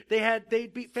 they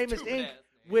beat Famous Inc.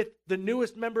 with the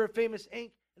newest member of Famous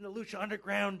Inc. in the Lucha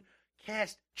Underground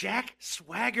cast, Jack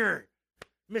Swagger,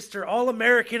 Mr.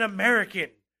 All-American American.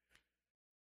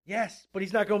 Yes, but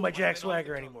he's not going by Jack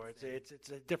Swagger anymore. It's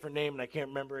a different name, and I can't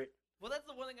remember it. Well, that's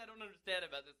the one thing I don't understand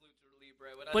about this Lucha Libre.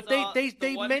 But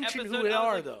they mention who they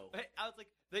are, though. I was like,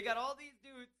 they got all these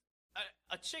dudes,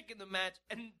 a chick in the match,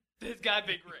 and this guy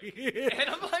Big Rick. And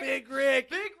I'm like, Big Rick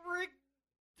doesn't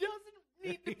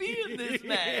need to be in this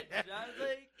match. I was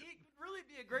like, it could really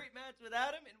be a great match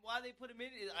without him, and why they put him in,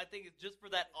 I think it's just for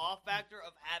that awe factor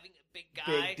of having a big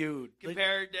guy, big dude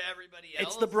compared to everybody else.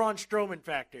 It's the Braun Strowman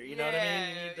factor, you know what I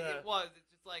mean? It was. It's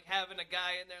just like having a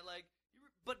guy in there like,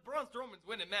 but Braun Strowman's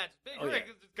winning matches. Big Rick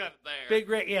is just kind of there. Big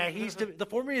Rick, he's the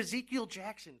former Ezekiel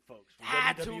Jackson, folks.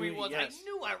 That's WWE. who he was. Yes. I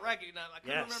knew I recognized him. I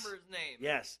couldn't remember his name.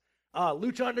 Yes.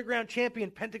 Lucha Underground champion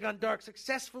Pentagon Dark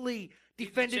successfully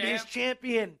defended his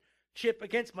championship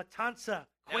against Matanza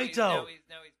Cueto. Now he's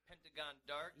Pentagon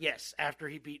Dark? Yes, after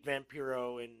he beat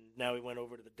Vampiro, and now he went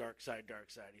over to the Dark Side.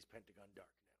 He's Pentagon Dark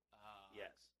now.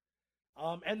 Yes.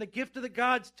 And the Gift of the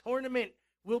Gods tournament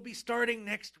will be starting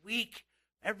next week.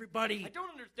 Everybody. I don't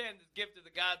understand this Gift of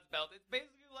the Gods belt. It's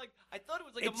basically like, I thought it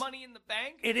was like a Money in the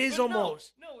Bank. It is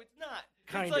almost. No, it's not.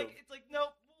 Kind of. It's like,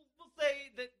 no, we'll say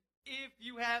that if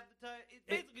you have the title, it's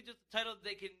basically just a title that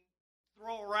they can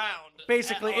throw around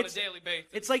basically on a daily basis.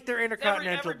 It's like their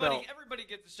Intercontinental belt. Everybody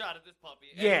gets a shot at this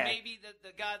puppy. Yeah. And maybe the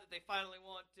guy that they finally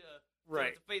want to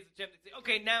face the champion, say,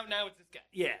 okay, now it's this guy.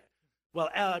 Yeah.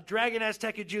 Well, Dragon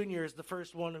Azteca Jr. is the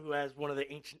first one who has one of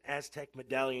the ancient Aztec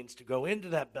medallions to go into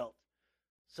that belt.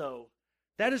 So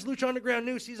that is Lucha Underground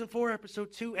News Season 4,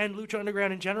 Episode 2, and Lucha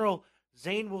Underground in general.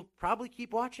 Zane will probably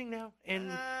keep watching now,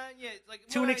 and it's like,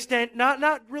 to an extent,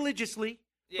 not religiously,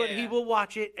 but he will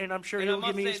watch it, and I'm sure he'll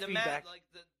give me his feedback.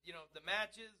 The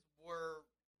matches were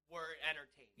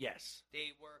entertaining. Yes,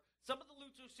 they were. Some of the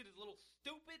lucha shit is a little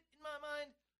stupid in my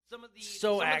mind. Some of the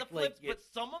flips, but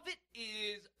some of it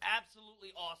is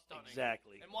absolutely awe-stunning.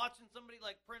 Exactly. And watching somebody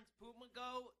like Prince Puma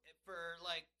go for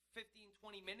like 15,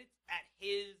 20 minutes at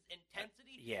his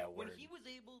intensity. When he was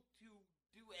able to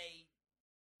do a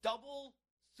double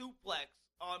suplex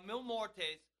on Mil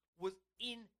Muertes was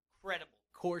incredible.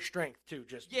 Core strength, too.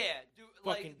 Just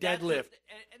fucking deadlift.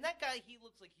 And that guy, he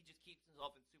looks like he just keeps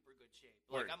himself in super good shape.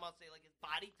 Like, I must say, like, his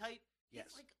body type, he's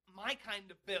like my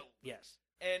kind of build. Yes.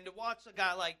 And to watch a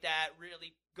guy like that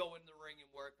really go in the ring and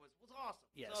work was awesome.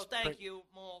 Yes. So thank you,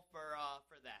 Mo, for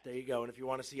that. There you go. And if you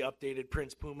want to see updated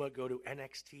Prince Puma, go to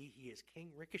NXT. He is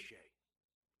King Ricochet.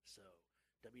 So,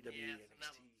 WWE NXT.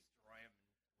 Destroy him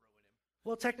and ruin him.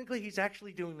 Well, technically, he's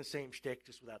actually doing the same shtick,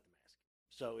 just without the mask.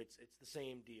 So it's the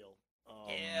same deal.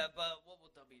 But what will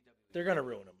WWE? They're gonna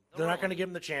ruin him. They're not gonna give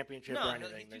him the championship or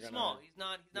anything. No, he's too small. He's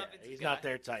not Vince's he's guy. not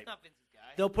their type. He's not Vince's guy.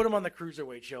 They'll put him on the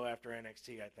Cruiserweight show after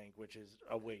NXT, I think, which is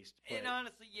a waste. And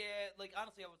honestly, I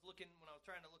was looking when I was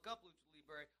trying to look up Lucha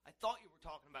Libre. I thought you were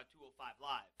talking about 205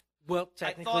 Live. Well,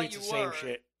 technically, it's the same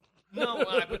shit. No,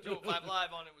 when I put 205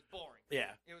 Live on, it was boring.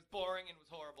 Yeah. It was boring and it was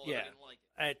horrible. Yeah. And I didn't like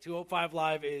it. At 205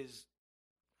 Live is.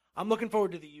 I'm looking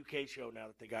forward to the UK show now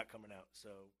that they got coming out.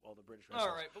 So all the British wrestlers.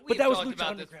 All right, but we've talked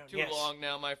about this for too long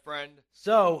now, my friend.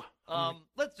 So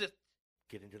let's just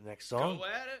get into the next song. Go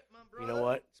at it, my brother. You know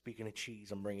what? Speaking of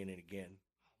cheese, I'm bringing it again.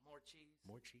 More cheese.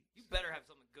 More cheese. You better have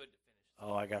something good to finish.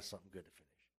 Oh, I got something good to finish.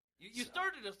 You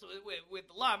started us with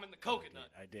the lime and the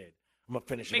coconut. I did. I'm gonna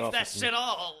finish it off. Mix that shit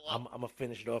all up. I'm gonna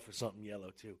finish it off with something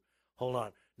yellow too. Hold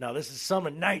on. Now this is Summer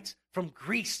Nights from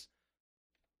Greece.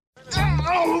 Hey,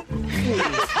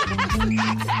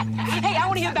 I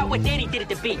want to hear about what Danny did at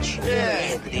the beach.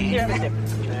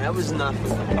 That was nothing.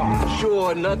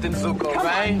 Sure, nothing, Zuko, right? Come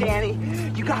on, Danny.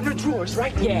 You got her drawers,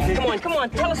 right? Yeah. Come on.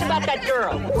 Tell us about that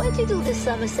girl. What'd you do this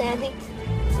summer, Sandy?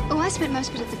 Oh, I spent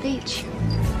most of it at the beach.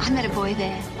 I met a boy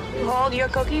there. You hauled your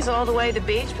cookies all the way to the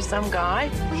beach for some guy?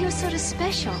 Well, he was sort of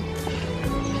special.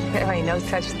 There ain't no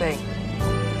such thing.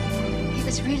 He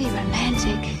was really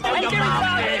romantic. Come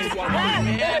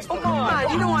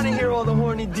on, you don't want to hear all the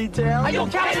horny details. Are you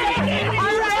kidding me?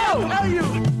 I'll tell you.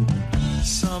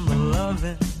 Summer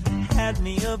loving had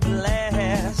me a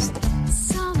blast.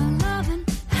 Summer loving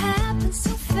happened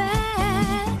so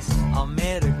fast. I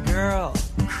met a girl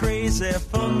crazy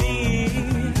for me.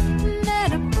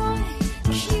 Met a boy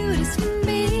cute as can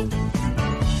be.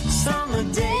 Summer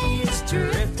days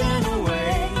drifting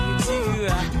away to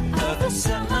other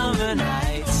summer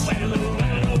nights. Tell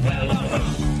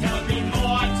me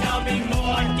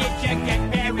more, did you get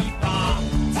very far?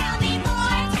 Tell me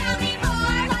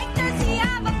more, like does he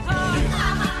have a phone?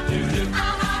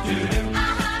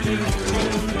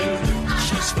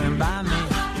 She swam by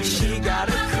me, she got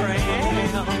a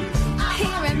cramp.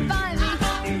 Here and by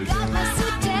me, got my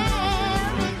suit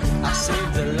down. I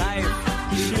saved her life,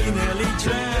 she nearly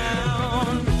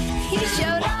drowned. He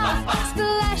showed up,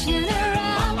 splashing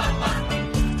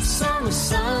around. Summer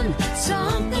sun,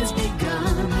 something's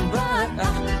begun, but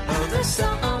other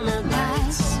summer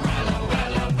nights.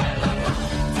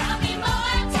 Tell me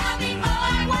more,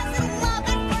 what's the love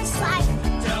at first sight?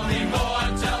 Tell me more,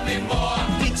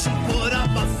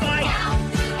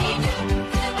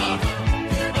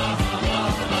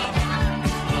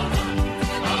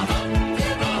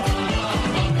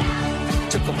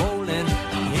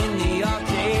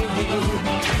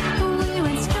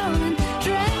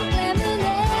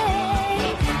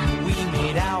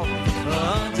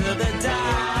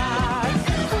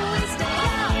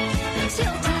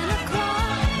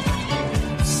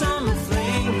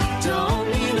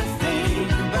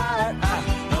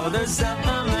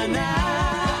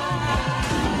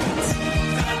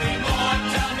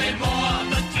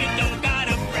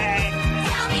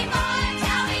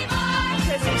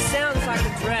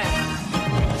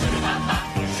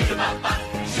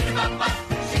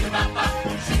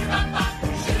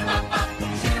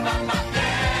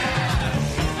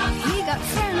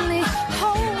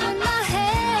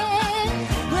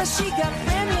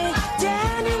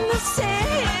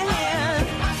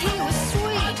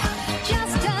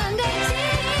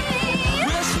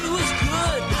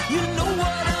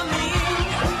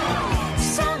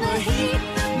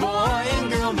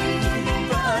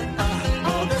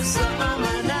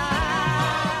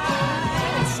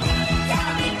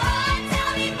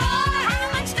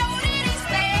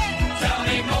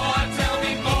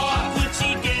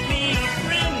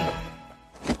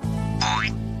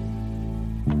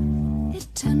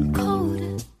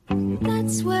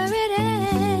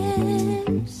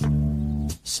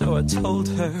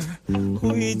 her,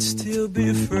 we'd still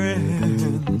be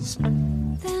friends.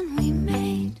 Then we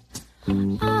made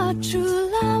our true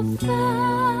love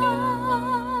vow.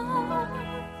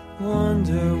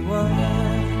 Wonder what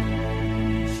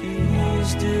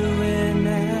she's doing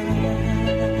now.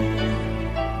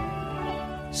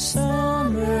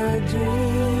 Summer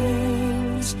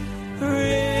dreams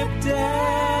ripped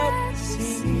at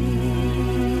seams,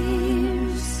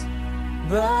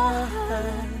 but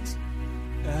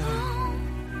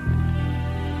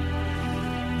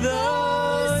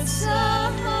those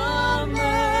summer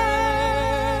nights.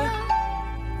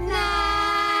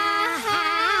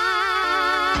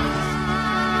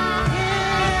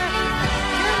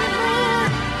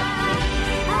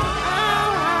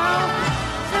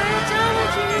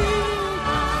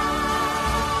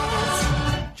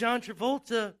 John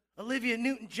Travolta, Olivia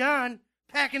Newton-John,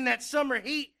 packing that summer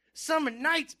heat, summer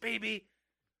nights, baby.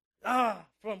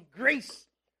 From Grace.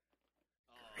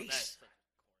 Grace.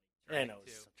 I know,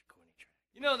 it's such a corny track.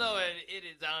 You know, though, it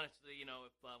is honestly, you know,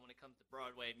 if when it comes to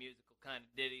Broadway musical kind of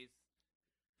ditties,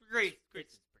 Grace is pretty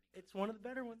good. It's one of the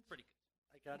better ones. Pretty good.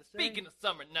 I gotta say. Speaking of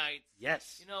summer nights,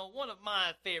 yes. You know, one of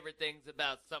my favorite things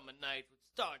about summer nights, which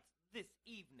starts this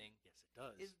evening, yes, it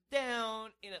does, is down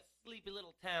in a sleepy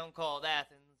little town called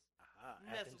Athens.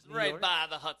 Athens, New right York? by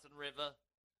the Hudson River.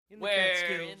 In the where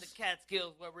Catskills. in the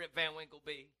Catskills, where Rip Van Winkle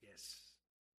be. Yes.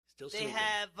 Still They sleeping.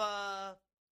 have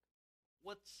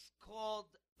what's called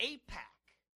APAC.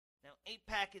 Now,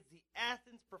 APAC is the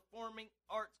Athens Performing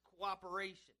Arts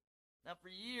Cooperation. Now, for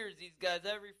years, these guys,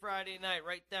 every Friday night,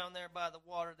 right down there by the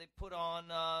water, they put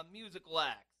on musical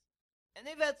acts. And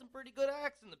they've had some pretty good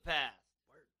acts in the past.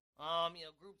 You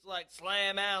know, groups like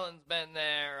Slam Allen's been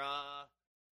there.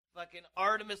 Fucking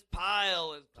Artemis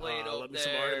Pyle has played over love me there.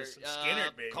 some Artemis, some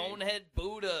Skinner, baby. Conehead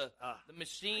Buddha, The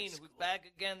Machine, who's back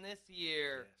again this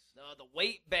year. Yes. The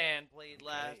Weight Band played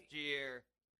last year.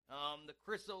 The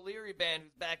Chris O'Leary Band,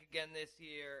 who's back again this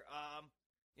year.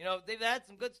 You know, they've had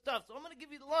some good stuff. So I'm going to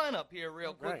give you the lineup here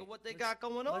real quick of what they got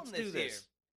going on this year.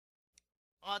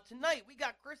 Tonight, we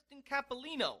got Kristen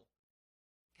Capolino.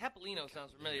 Capolino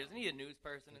sounds familiar. Isn't he a news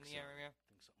person in the area?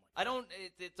 I don't.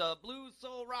 It's a blues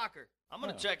soul rocker. I'm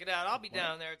gonna check it out. I'll be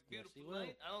down there. It's a beautiful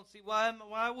night. I don't see why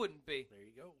I wouldn't be. There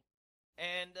you go.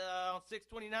 And on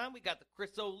 629, we got the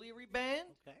Chris O'Leary Band.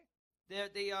 Okay.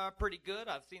 They are pretty good.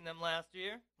 I've seen them last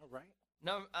year. All right.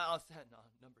 Number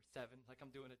 7, like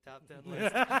I'm doing a top 10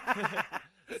 list.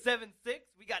 7-6,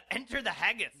 we got Enter the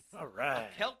Haggis. All right.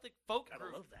 A Celtic folk Gotta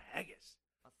group. love the haggis.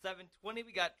 On 720,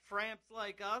 we got Tramps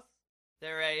Like Us.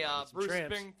 They're a Bruce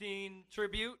Springsteen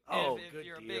tribute. Oh, if good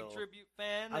you're deal. a big tribute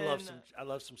fan, I love some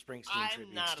Springsteen tributes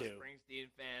I'm not too. a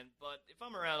Springsteen fan, but if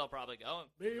I'm around, I'll probably go.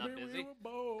 Baby, I'm not busy. we were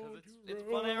born 'cause it's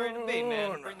fun area to be,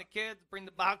 man. Bring the kids, bring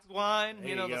the box wine, There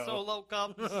you know, you the go. solo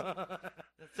cups.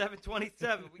 At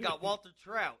 727, we got Walter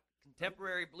Trout,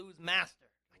 contemporary blues master.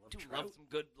 I do love some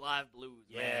good live blues,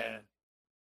 man.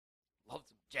 Love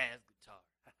some jazz guitar.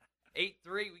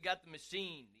 8-3, we got The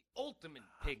Machine, the ultimate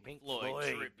Pink Floyd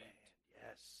tribute. Band.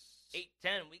 Yes.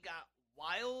 8-10, we got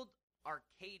Wild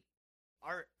Arcade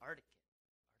Arctic.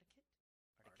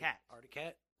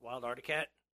 Wild Articat.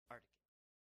 Arctic.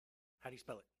 How do you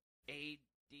spell it?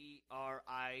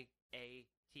 ADRIATIC.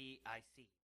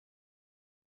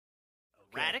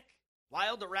 Okay. Erratic?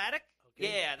 Wild Erratic?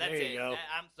 Okay. Yeah, that's There you it. go.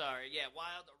 I'm sorry. Yeah,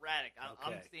 Wild Erratic. I'm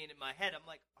Okay. seeing it in my head. I'm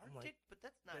like, Arctic? But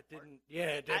that's not That Arctic. didn't.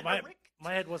 Yeah, it did.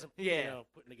 My head wasn't.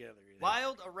 Putting together either.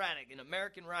 Wild Erratic, an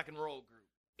American rock and roll group.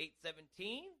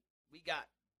 817, we got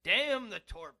Damn the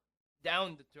Torpedoes.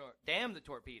 Damn the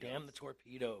Torpedoes.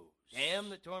 Damn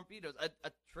the Torpedoes.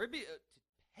 A tribute to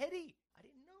Petty. I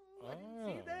didn't know. I didn't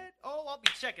see that. Oh, I'll be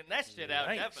checking that shit out,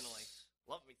 Nice. definitely.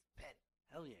 Love me some Petty.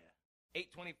 Hell yeah.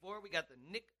 824, we got the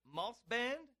Nick Moss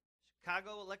Band,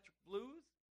 Chicago Electric Blues,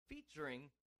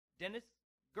 featuring Dennis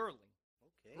Gerling.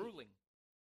 Okay. Grueling.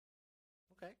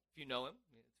 Okay. If you know him,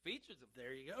 it features him.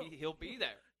 There you go. He'll be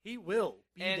there. He will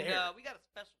be And there. we got a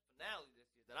special finale this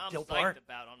year that I'm Dope psyched Bar?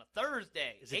 about on a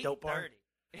Thursday. Is it Dope Bar? 8:30.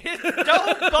 It's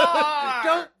Dope Bar!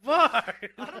 Dope Bar.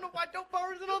 I don't know why Dope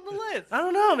Bar isn't on the list. I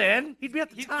don't know, man. He'd be at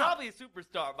the He's top. probably a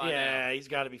superstar by now. Yeah, he's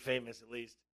got to be famous at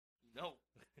least. No.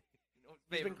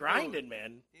 He's been grinding,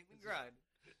 man. He's been grinding.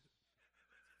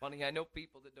 Funny, I know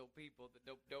people that know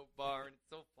Dope Bar, and it's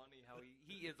so funny how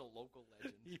he is a local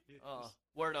legend.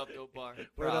 Word up, Dope Bar.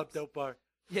 Word up, Props. Dope Bar.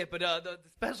 Yeah, but the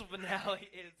special finale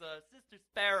is Sister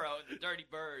Sparrow and the Dirty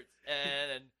Birds,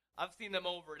 and I've seen them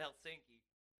over in Helsinki.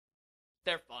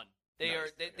 They're fun.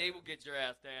 They will get your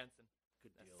ass dancing.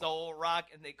 Good deal. Soul rock,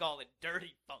 and they call it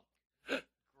dirty funk,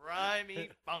 grimy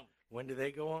funk. When do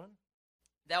they go on?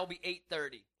 That will be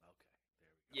 8:30.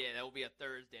 Yeah, that will be a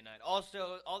Thursday night.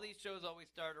 Also, all these shows always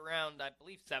start around, I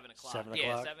believe, 7 o'clock. 7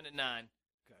 Yeah, o'clock? 7 to 9.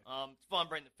 Okay. It's fun,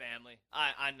 bring the family.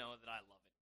 I know that I love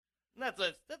it. And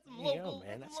that's some There you local, go,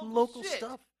 man. That's some some local shit.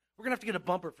 stuff. We're gonna have to get a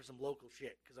bumper for some local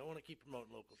shit because I want to keep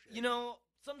promoting local shit. You know,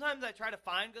 sometimes I try to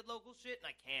find good local shit and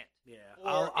I can't. Yeah.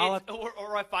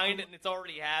 Or I find it and it's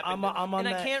already happened. I'm on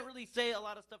and that. I can't really say a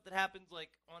lot of stuff that happens like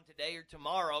on today or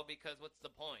tomorrow because what's the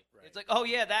point? Right. It's like, oh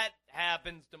yeah, that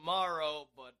happens tomorrow,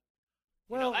 but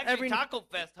Well, actually, Taco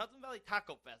Fest, Hudson Valley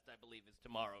Taco Fest, I believe, is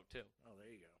tomorrow too. Oh,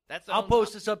 there you go. I'll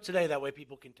post this up today. That way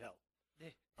people can tell.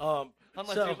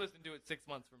 Unless you listen to it 6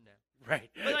 months from now.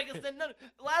 Right. But like I said,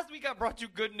 last week I brought you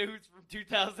good news from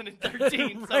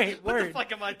 2013. So Right, what word. the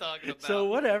fuck am I talking about? So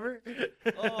whatever.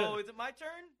 Oh, is it my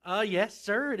turn? Yes,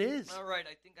 sir, it is. All right,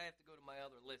 I think I have to go to my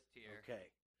other list here.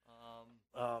 Okay.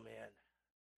 Oh man.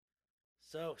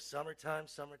 So summertime.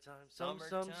 Summertime.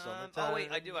 Oh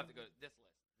wait, I do have to go to this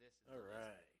list. This is all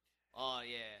right. Oh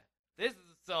yeah, this is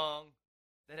a song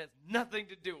that has nothing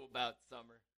to do about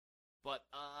summer, but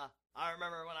I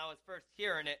remember when I was first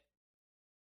hearing it,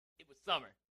 it was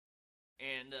summer,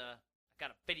 and I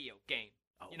got a video game.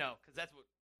 Oh. You know, because that's what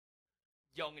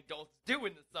young adults do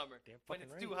in the summer. When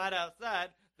fucking it's too right. hot outside,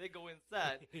 they go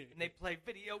inside and they play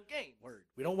video games. Word.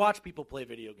 We don't watch people play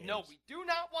video games. No, we do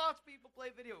not watch people play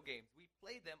video games. We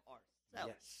play them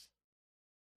ourselves. Yes.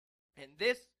 And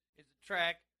this is a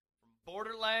track from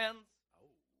Borderlands,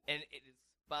 and it is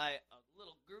by a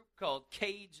little group called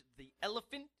Cage the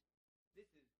Elephant. This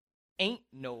is Ain't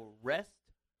No Rest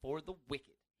for the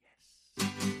Wicked. Yes.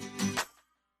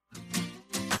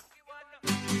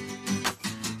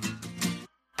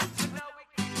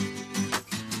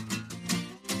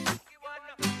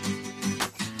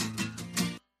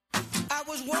 I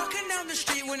was walking down the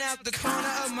street when out the corner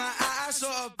of my eye I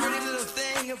saw a pretty little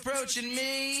thing approaching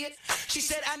me. She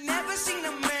said, I never seen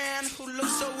a man who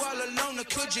looks so all alone, or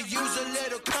could you use a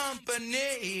little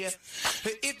company?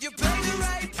 If you pay the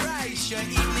right price, your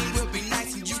evening will be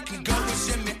nice and you can go and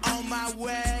send me on my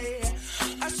way.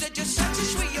 I said, you're such a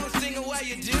sweet young thing, why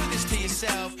you do this to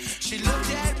yourself? She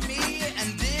looked at me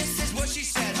and this is what she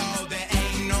said. Oh, there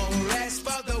ain't no rest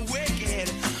for the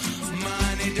wicked.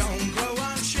 Money don't grow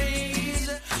on trees.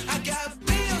 I got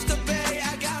bills to pay,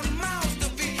 I got mouths to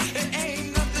feed. It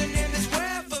ain't nothing in this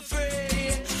world for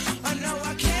free. I know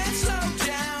I can't slow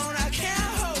down, I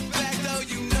can't hold back, though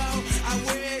you know I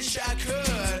wish I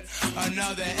could. I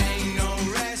know there ain't no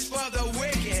rest for the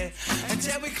wicked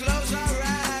until we close our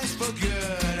eyes for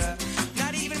good.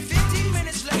 Not even 15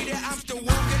 minutes later, I'm still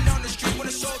walking down the street when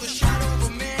I saw the shadow of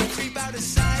a man creep out of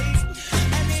sight.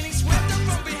 And then he swept up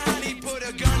from behind, he put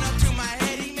a gun up to my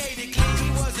head, he made it clear he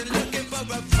wasn't looking for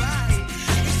a fight.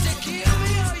 He said, give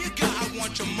me all you got, I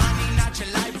want your money, not your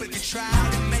life, but if you try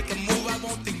to make a move, I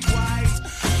won't think twice.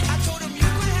 I told him you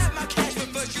could have my cash, but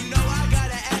first you know I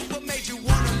gotta ask, what made you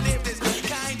wanna live this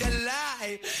kind of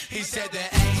life? He said there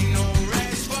ain't no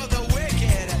rest for the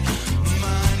wicked.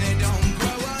 Money don't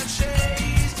grow on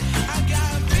trees. I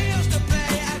got bills to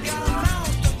pay, I got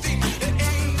mouths to feed. There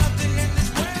ain't nothing in this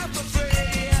world for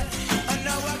free. I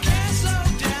know I can't slow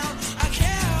down, I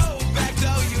can't hold back,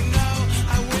 though you know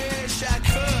I wish I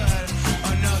could.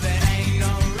 Oh no, there ain't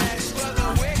no rest for the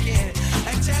wicked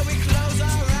until we close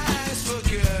our eyes for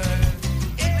good.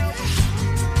 Yeah.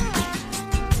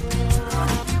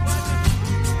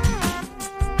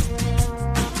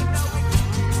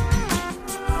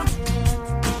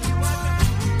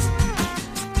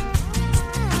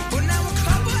 Well, now a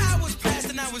couple hours passed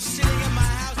and I was sitting in my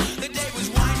house. The day was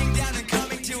winding down and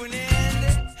coming to an end.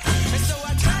 And so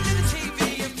I turned to the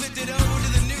TV and flipped it over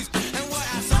to the news. And what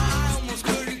I saw, I almost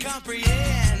couldn't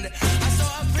comprehend. I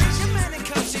saw a preacher man in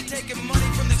cuffs, he taking money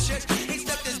from the church. He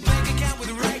stuffed his bank account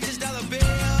with righteous dollar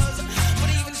bills. But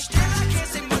even still, I can't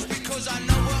say much because I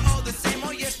know we're all the same.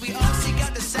 Oh yes, we all seek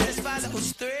out to satisfy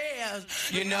those thrills.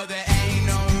 You know there ain't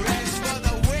no rest for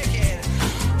the wicked.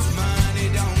 Money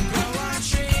don't grow on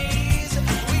trees.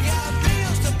 We got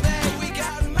bills to pay, we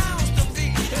got mouths to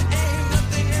feed. There ain't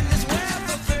nothing in this world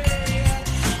for free.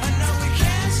 I know we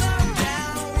can't slow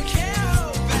down, we can't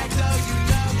hold back, though you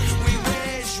know we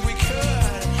wish we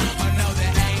could. I know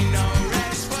there ain't no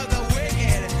rest for the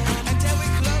wicked until we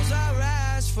close our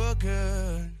eyes for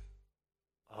good.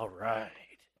 All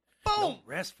right. Boom. No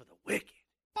rest for the wicked.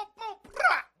 Boom, boom,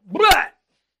 brah. Blah!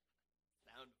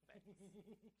 Sound effects.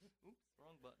 Oops,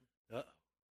 wrong button. Uh-oh.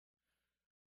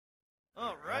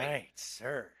 All right. Right,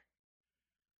 sir.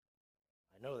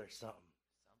 I know there's something.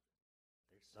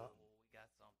 There's something. Oh, we got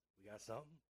something. We got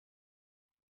something?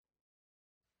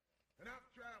 And I've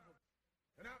traveled,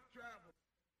 and I've traveled,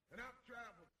 and I've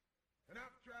traveled, and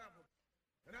I've traveled,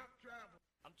 and I've traveled.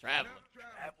 I'm Traveling.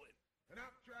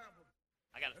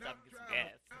 I gotta stop and get some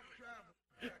gas.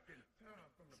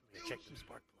 Check some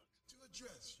spark plugs. To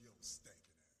address your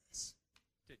stinking ass.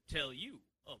 To tell you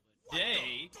of a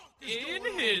day in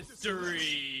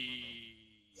history.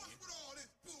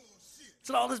 What's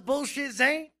all this bullshit,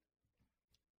 Zane?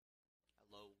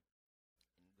 Hello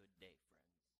and good day, friends.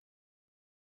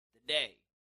 Today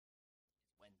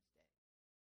is Wednesday,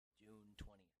 June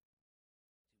 20th,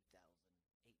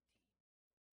 2018.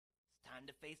 It's time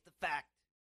to face the fact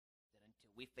that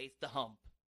until we face the hump,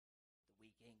 the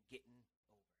week ain't getting over.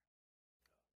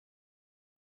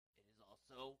 It is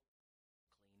also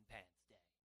Clean Pants Day.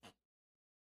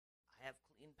 I have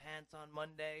clean pants on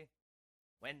Monday,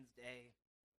 Wednesday,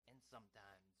 and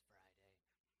sometimes Friday.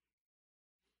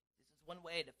 This is one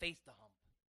way to face the hump.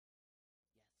 Yes.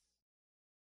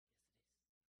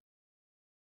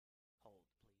 Yes, it is. Hold,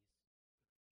 please.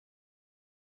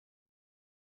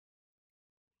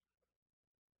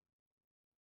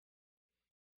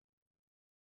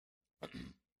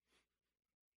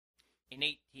 In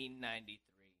 1893,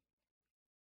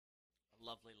 a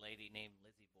lovely lady named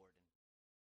Lizzie Borden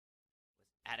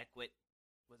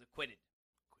was acquitted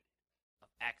of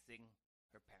axing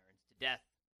her parents to death.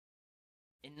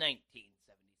 In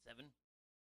 1977,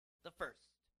 the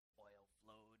first oil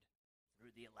flowed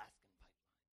through the Alaskan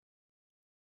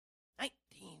pipeline.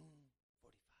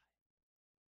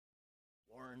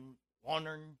 1945,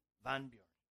 Warner Van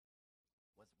Buren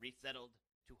was resettled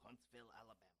to Huntsville,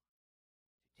 Alabama,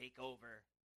 to take over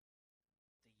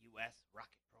the U.S.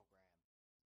 rocket program,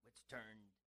 which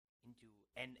turned into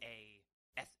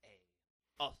NASA,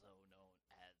 also known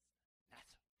as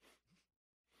NASA.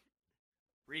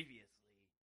 Previously,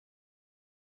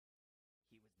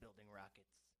 he was building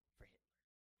rockets for Hitler.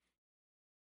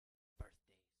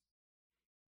 Birthdays.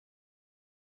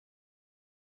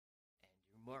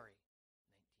 Andrew Murray,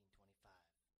 1925.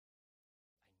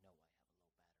 I know I have a low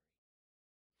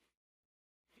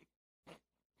battery.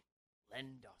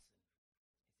 Len Dawson is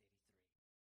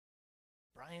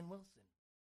 83. Brian Wilson,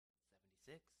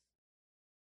 76.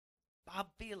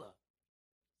 Bob Vila,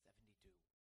 72.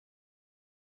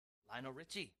 Lionel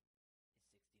Richie is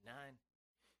 69.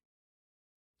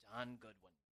 John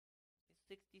Goodwin is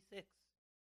 66.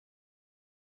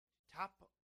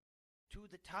 To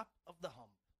the top of the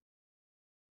hump.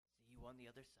 See you on the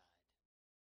other side.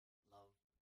 Love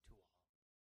to all.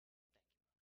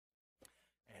 Thank you.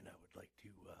 And I would like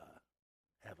to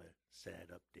have a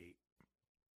sad update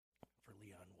for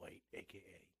Leon White,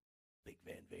 a.k.a. Big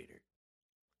Van Vader,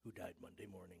 who died Monday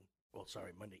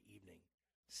evening,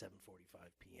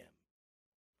 7:45 p.m.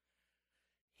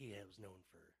 He was known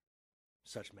for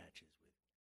such matches with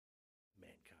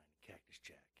Mankind, Cactus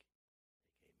Jack,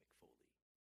 a.k.a. Mick Foley.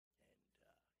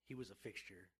 And he was a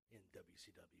fixture in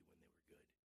WCW when they were good.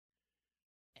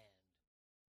 And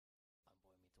on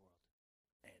Boy Meets World.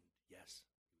 And yes,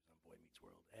 he was on Boy Meets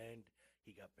World. And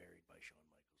he got buried by Shawn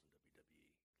Michaels in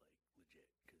WWE, like legit,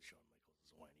 because Shawn Michaels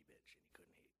is a whiny bitch and he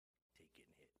couldn't take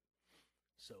getting hit.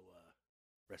 So,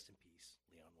 rest in peace,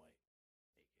 Leon White,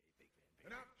 a.k.a. Big Van Vader.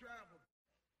 And I've traveled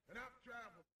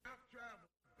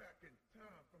back in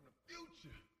time from the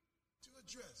future to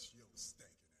address your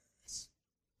stinking ass.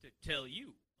 To tell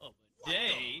you of a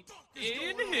day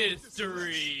in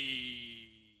history.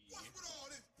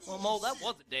 Well, Mo, that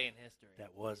was a day in history.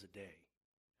 That was a day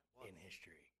in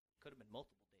history. Could have been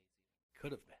multiple days even.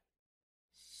 Could have been.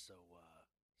 So,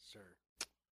 sir,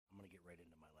 I'm going to get right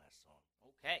into my last song.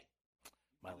 Okay.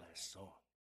 My last song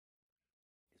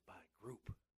is by a group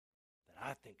that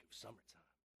I think of summertime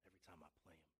every time I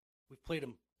play them. We've played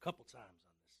them a couple times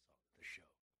on this show.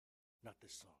 Not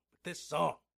this song, but this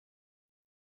song.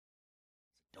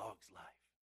 It's A Dog's Life.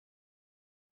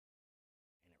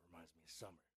 And it reminds me of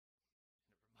summer.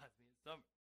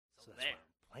 So that's why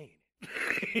I'm playing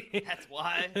it. That's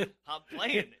why I'm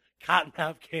playing it.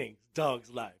 Cottonmouth Kings, Dog's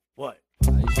Life. What?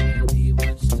 The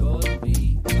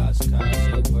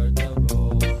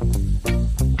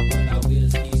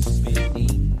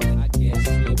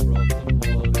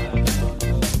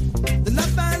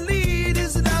life I lead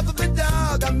is an alphabet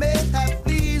dog. I may have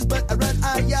fleas, but I run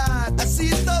a yard. I see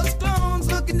those clones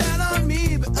looking down on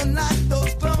me, but unlike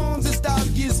those clones, this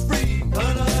dog is free. Oh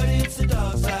Lord, it's a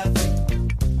dog's life.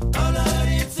 Oh Lord,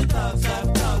 it's a dog's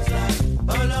life, dog's life.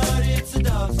 Oh Lord, it's a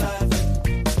dog's life.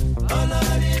 Oh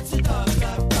Lord, it's a dog's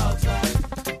life, dog's life.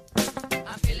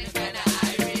 I'm feeling kinda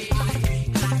irate.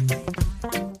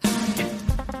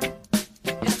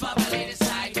 It's bubbling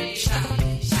inside me.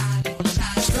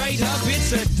 Straight up,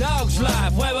 it's a dog's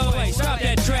life. Wait, stop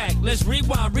that track. Let's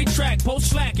rewind, retract,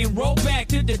 post slack, and roll back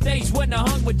to the days when I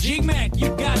hung with G-Mac. You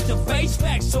got the face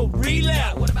facts, so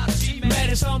relax. What about G-Mac? Met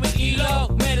his homie E-Lo,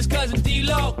 met his cousin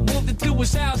D-Lo. Moved into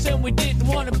his house and we didn't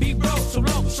want to be broke. So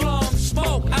long, slum,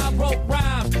 smoke, I wrote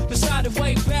rhymes. Decided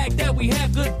way back that we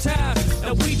had good times.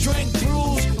 Now we drank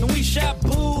brews and we shot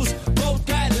booze. Both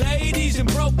got ladies and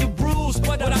broke the rules.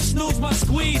 But I snooze my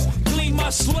squeeze, clean my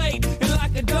slate. And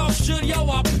like a dog should, yo,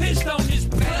 I pissed on this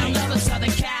plate. I love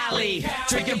Southern Cali,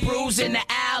 drinking brews in the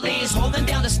alleys, holding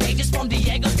down the stages from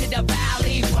Diego to the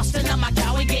valley, busting on my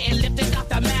cow and getting lifted off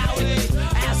the Maui.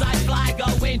 As I fly,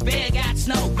 going big at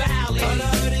Snow Valley. All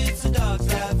of it's a dog's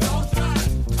life.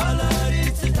 All of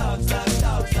it's a dog's life.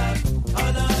 Dog's life.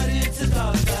 All of it's a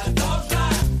dog's life. Dog's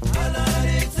life. All of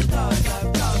it's a dog's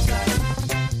life. Dog's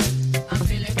life. I'm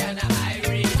feeling kinda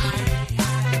irie.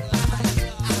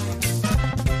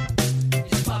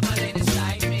 It's bubbling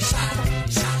inside me.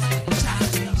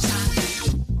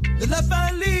 The life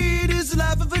I lead is the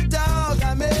life of a dog.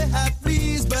 I may have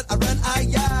fleas, but I run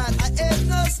iron. I ain't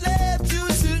no slave to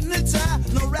a suit and a tie.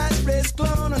 No rat race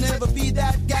clone, I'll never be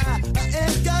that guy. I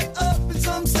ain't got up in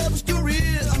some selfish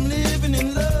career. I'm living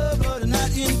in love, but not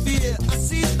in fear. I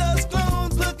see those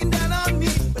clones looking down on me,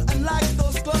 but unlike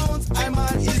those clones, I'm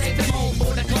on his Save them all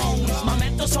for the clones. My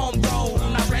mental's homegrown.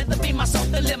 I'd rather be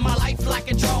myself than live my life like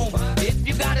a drone. If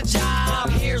you got a job,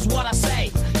 here's what I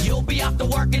say. You'll be off to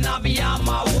work and I'll be on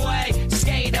my way.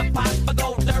 Skater, pop,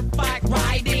 go dirt bike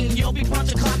riding. You'll be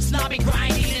punching clocks, snobby,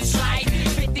 grinding and sliding.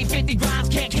 50-50 grinds,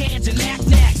 kick hands and neck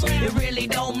necks. It really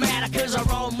don't matter cause I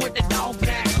roam with the dog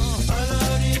pack. All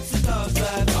of it's a dog's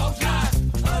life. Dog's life.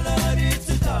 All of it's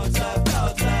a dog's life.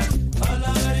 Dog's life. All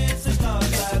of it's a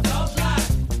dog's life. Dog's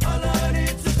life. All of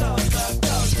it's a dog's life.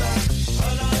 Dog's life.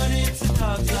 All of it's a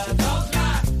dog's life. Dog's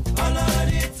life. All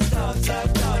of it's a dog's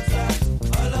life. Dog's life.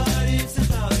 All of it's a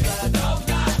dog's life. Dog's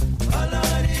life. All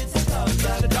of it's a dog's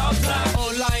life. Dog's life.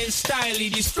 Oh, lion styly,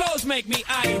 these flows make me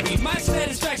irie. My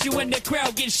satisfaction when the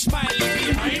crowd gets smiley.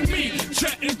 Behind me,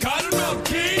 chatting Cottonmouth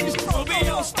Kings. I'll be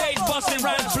on stage busting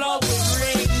rhymes, blowing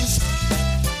rings.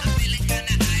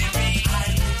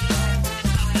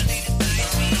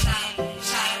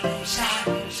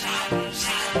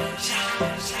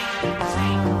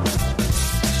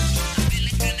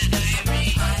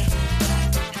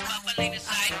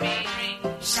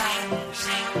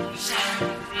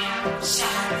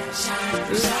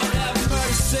 Lord have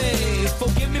mercy,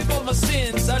 forgive me for my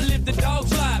sins. I lived the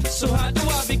dog's life, so how do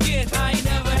I begin? I ain't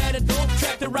never had a dope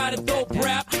track to write a dope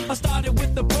rap. I started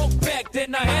with the broke back,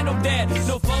 then I handled that.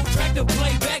 No phone track to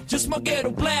play back, just my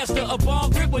ghetto blaster. A ball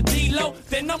grip with D-Lo,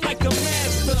 then I'm like a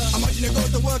master. I'm watching you go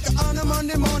to work on a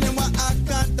Monday morning while I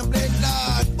contemplate,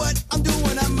 Lord, what I'm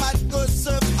doing. I might go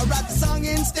surf, I write the song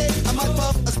instead. I might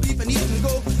puff a spliff and eat and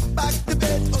go back to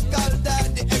bed. Oh God,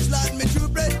 that the ex-lord, me true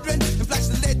brethren, and flash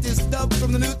the latest stuff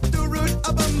from the new to root.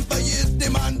 A bumper years, the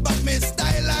man, but me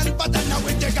style and pattern. Now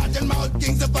with the cotton mouth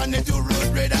kings upon the two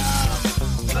root rhythm.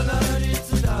 All of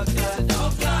it's a dog's life.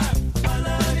 Dog's life. All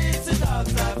of it's a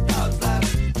dog's life. Dog's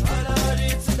life. All of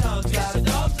it's a dog's life.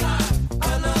 Dog's life.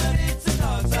 All of it's a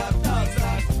dog's life. Dog's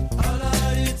life. All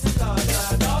of it's a dog's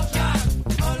life. Dog's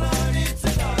life. All of it's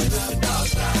a dog's life.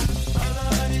 Dog's life. All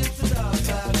of it's a dog's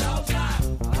life. Dog's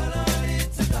life. All of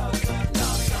it's a dog's life.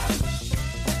 Dog's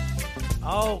life.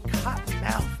 Oh,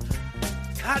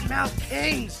 Cottonmouth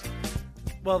Kings.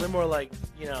 Well, they're more like,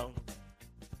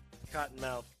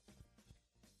 Cottonmouth,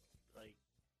 like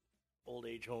old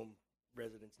age home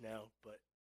residents now, but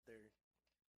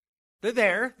they're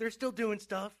there. They're still doing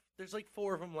stuff. There's like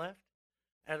 4 of them left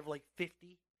out of like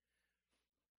 50.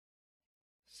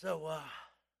 So, is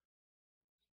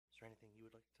there anything you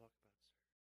would like to talk about, sir?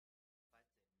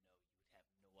 If I said no,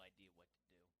 you would have no idea what to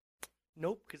do.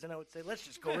 Nope, because then I would say, let's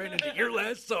just go right into your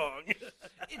last song.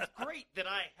 It's great that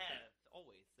I have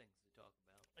always things to talk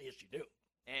about. Yes, you do.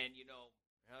 And,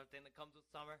 another thing that comes with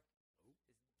summer is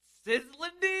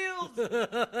sizzling deals.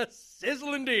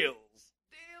 Sizzling deals.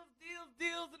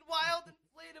 Deals, and wild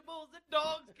inflatables that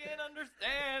dogs can't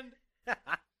understand.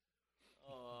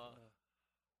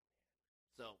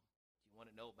 So, do you want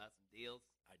to know about some deals?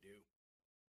 I do.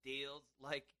 Deals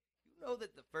like, you know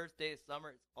that the first day of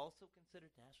summer is also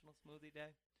considered National Smoothie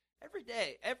Day? Every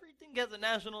day. Everything has a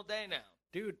national day now.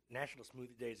 Dude, National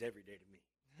Smoothie Day is every day to me.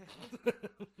 I'm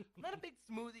not a big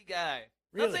smoothie guy.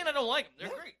 Really? Not saying I don't like them. They're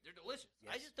No. great. They're delicious.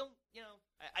 Yes. I just don't,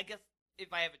 I guess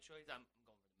if I have a choice, I'm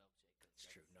going for the milkshake. That's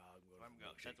true. No, I'm going I'm for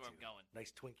going. milkshake, That's where I'm too. going.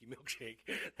 Nice Twinkie milkshake.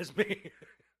 That's me.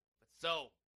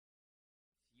 So,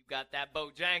 you got that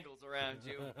Bojangles around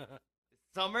you. This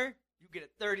summer, you get a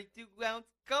 32-ounce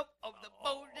cup of the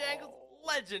Bojangles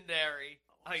Legendary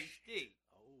iced tea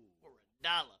for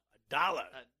 $1. $1.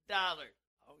 $1.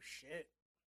 Oh, shit.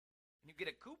 You get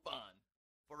a coupon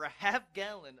for a half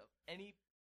gallon of any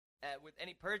with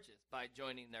any purchase by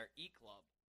joining their e-club. E-club.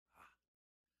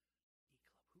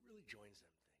 Who really joins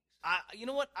them things? You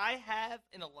know what? I have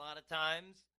in a lot of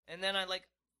times, and then I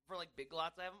for big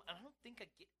lots I have them, and I don't think I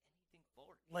get anything for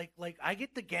it. Like I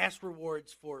get the gas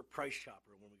rewards for Price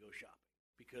Chopper when we go shopping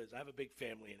because I have a big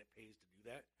family and it pays to do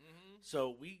that. Mm-hmm.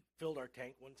 So we filled our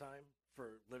tank one time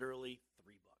for literally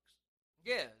 $3.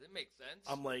 Yeah, that makes sense.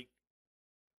 I'm like,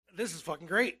 this is fucking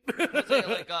great. I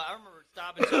remember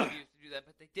Stop and Shop used to do that,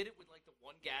 but they did it with the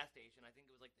one gas station. I think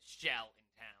it was the Shell in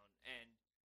town, and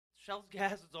Shell's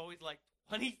gas is always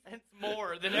 20 cents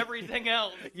more than everything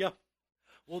else. Yep.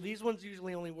 Well, these ones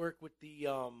usually only work with the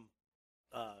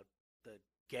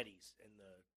Gettys and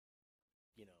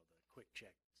the quick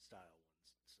check style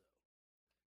ones. So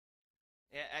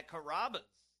yeah, at Carrabba's.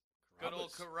 Good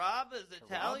old Carrabba's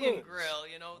Italian grill.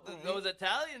 Those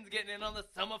Italians getting in on the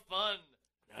summer fun.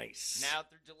 Nice. Now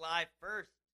through July 1st,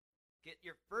 get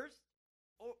your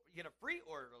you get a free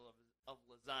order of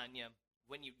lasagna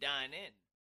when you dine in,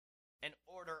 and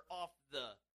order off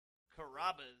the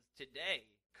Carrabba's today,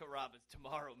 Carrabba's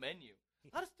tomorrow menu.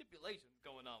 A lot of stipulations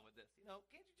going on with this.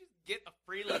 Can't you just get a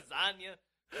free lasagna?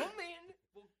 Come in,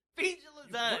 we'll feed you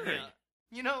lasagna.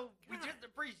 We just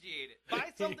appreciate it.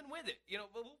 Buy something with it,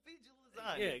 but we'll feed you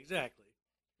lasagna. Yeah, exactly.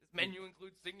 This menu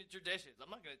includes signature dishes. I'm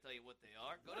not going to tell you what they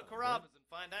are. Go to Carrabba's and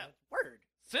find out. Word.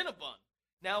 Cinnabon.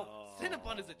 Now,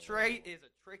 Cinnabon is a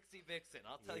Trixie Vixen.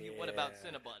 I'll tell you what about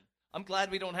Cinnabon. I'm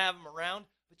glad we don't have them around,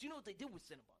 but you know what they do with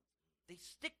Cinnabon? They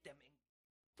stick them in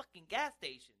fucking gas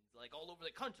stations, all over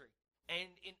the country, and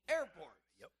in airports,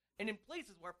 and in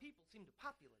places where people seem to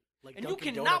populate. And you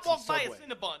cannot walk by a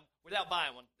Cinnabon without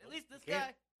buying one. At least this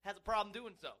guy has a problem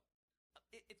doing so.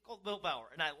 It's called willpower,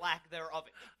 and I lack thereof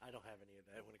it. I don't have any of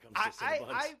that when it comes to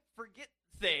Cinnabons. I forget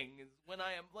things when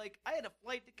I am I had a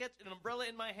flight to catch, an umbrella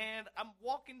in my hand. I'm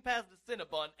walking past the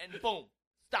Cinnabon, and boom,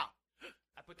 stop.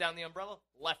 I put down the umbrella,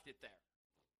 left it there.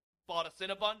 Bought a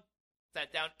Cinnabon,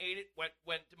 sat down, ate it,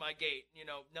 went to my gate.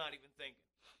 Not even thinking.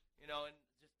 And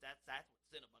just that's what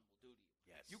Cinnabon will do to you.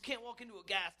 Yes. You can't walk into a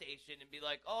gas station and be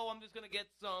like, oh, I'm just going to get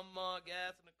some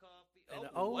gas and a coffee.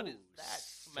 What is that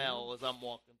smell as I'm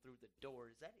walking through the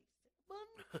door? Is that a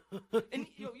Cinnabon? And,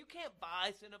 you can't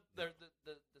buy the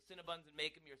Cinnabons and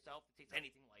make them yourself. It tastes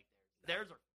anything like theirs.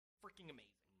 Theirs are freaking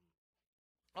amazing.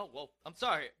 Oh, well, I'm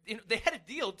sorry. They had a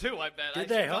deal, too, I bet. Did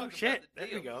they? Oh, shit. There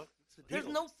we go. There's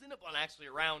no Cinnabon actually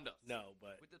around us. No,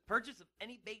 but with the purchase of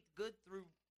any baked good through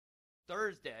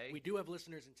Thursday. We do have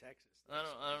listeners in Texas. I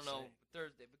don't know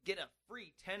Thursday, but get a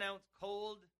free 10-ounce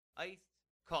cold iced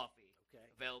coffee. Okay.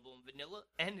 Available in vanilla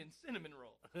and in cinnamon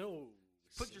roll. Oh.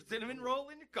 Put your cinnamon roll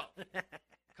in your coffee.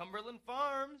 Cumberland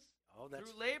Farms. Oh,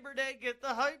 that's through Labor Day, get the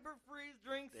Hyper Freeze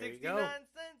drink, 69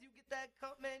 cents. You get that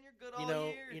cup, man. You're good all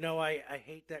year. I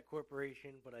hate that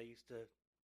corporation, but I used to.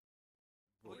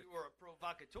 Well, you were a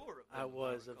provocateur of them. I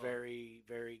was a very,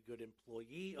 very good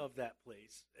employee of that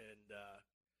place,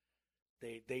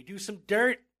 and they do some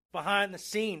dirt behind the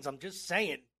scenes. I'm just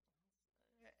saying.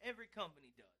 Every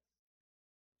company does.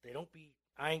 They don't be.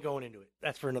 I ain't going into it.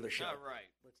 That's for another show. All right.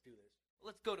 Let's do this.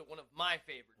 Let's go to one of my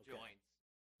favorite joints,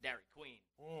 Dairy Queen.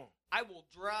 I will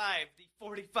drive the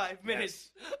 45 minutes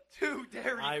to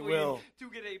Dairy Queen to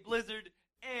get a Blizzard,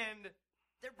 and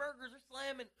their burgers are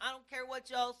slamming. I don't care what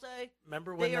y'all say.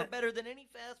 Remember when they are better than any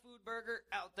fast food burger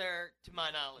out there, to my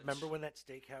knowledge. Remember when that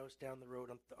steakhouse down the road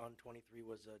on 23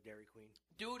 was Dairy Queen?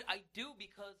 Dude, I do,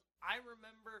 because I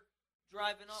remember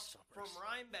driving up from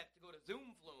Rhinebeck to go to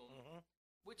Zoom Flume,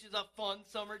 which is a fun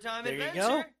summertime adventure.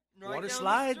 There you go. Right Water down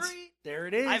slides. The street. There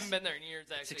it is. I haven't been there in years,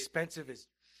 actually. It's expensive as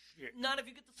shit. Not if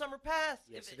you get the summer pass.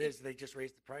 Yes, it is. They just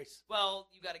raised the price. Well,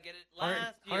 you got to get it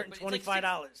last year.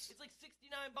 $125. It's like $69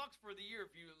 for the year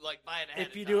if you buy it ahead.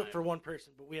 If you do it for one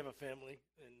person, but we have a family,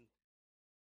 and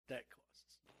that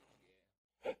costs.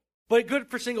 Yeah. But good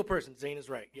for single person. Zane is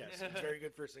right. Yes, it's very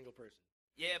good for a single person.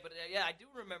 Yeah, but I do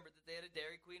remember that they had a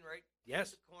Dairy Queen right at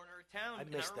the corner of town. I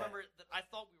missed and I remember that I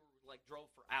thought we were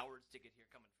drove for hours to get here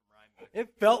coming from Rhinebeck.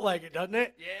 It felt like it, doesn't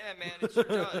it? Yeah, man, it sure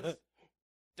does.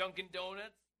 Dunkin'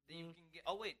 Donuts. You can get.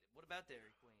 Oh wait, what about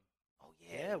Dairy Queen? Oh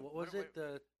yeah. Yeah, what was it?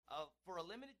 For a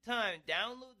limited time,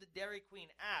 download the Dairy Queen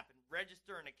app and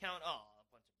register an account. Oh, a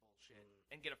bunch of bullshit.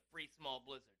 And get a free small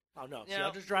Blizzard. Oh no,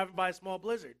 I'll just drive and buy a small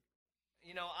Blizzard.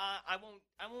 I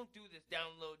won't do this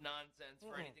download nonsense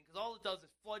for anything, because all it does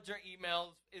is flood your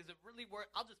emails. Is it really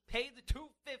worth? I'll just pay the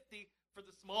 $2.50 for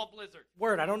the small Blizzard.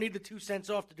 Word, I don't need the 2 cents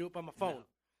off to do it by my phone. No.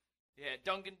 Yeah,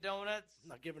 Dunkin' Donuts. I'm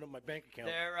not giving them my bank account.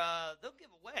 They'll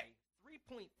give away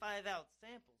 3.5 ounce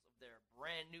samples of their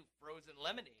brand new frozen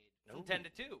lemonade From 10 to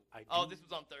 2. I Oh, do. this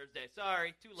was on Thursday.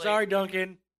 Sorry, too late. Sorry,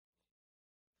 Duncan.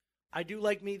 I do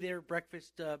like me their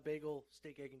breakfast bagel,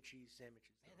 steak, egg, and cheese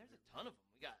sandwiches. Man, there's a ton of them.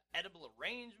 We got Edible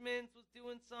Arrangements was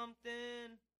doing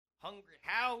something. Hungry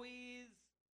Howie's.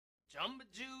 Jamba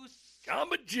Juice.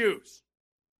 Jamba Juice.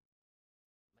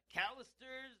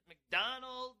 McAllister's.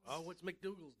 McDonald's. Oh, what's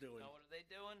McDougal's doing? Oh, what are they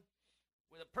doing?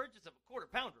 With a purchase of a quarter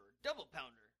pounder or double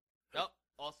pounder. Nope.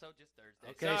 Also just Thursday.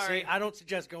 Okay, Sorry. see, I don't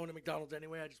suggest going to McDonald's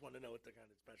anyway. I just want to know what the kind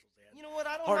of specials they have. You know what?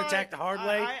 I don't Heart mind. attack the hard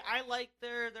way. I like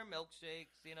their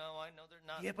milkshakes. You know, I know they're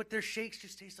not. Yeah, but their shakes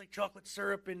just taste like chocolate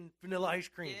syrup and vanilla ice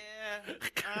cream. Yeah,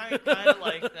 I kind of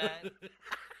like that.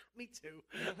 Me too.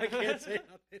 I can't say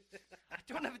nothing. I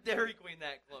don't have a Dairy Queen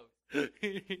that close.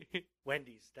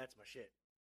 Wendy's, that's my shit.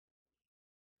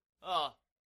 Oh,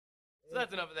 so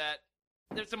that's enough of that.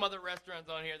 There's some other restaurants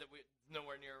on here that we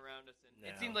nowhere near around us, and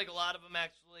it seems like a lot of them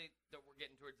actually that we're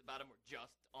getting towards the bottom were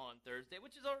just on Thursday,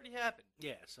 which has already happened.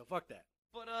 Yeah, so fuck that.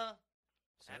 But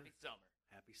happy summer.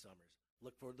 Happy summers.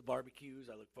 Look forward to the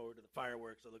barbecues. I look forward to the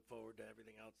fireworks. I look forward to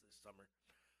everything else this summer.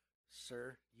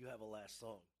 Sir, you have a last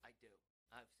song. I do.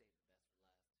 I've saved the best for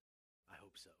last. I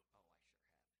hope so. Oh,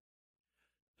 I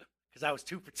sure have. Because I was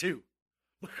 2 for 2.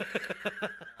 I sure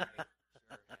have.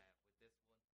 With this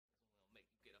one will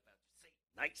make you get up out your seat.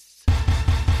 Nice.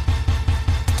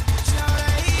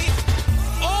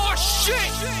 Oh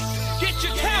shit! Get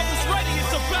your towels ready,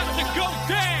 it's about to go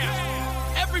down!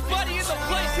 Everybody in the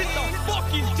place hit the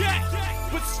fucking deck!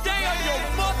 But stay on your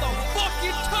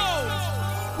motherfucking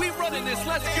toes! We running this,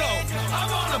 let's go! I'm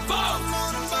on a boat!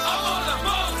 I'm on a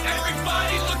boat!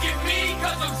 Everybody look at me,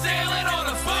 cause I'm sailing on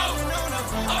a boat!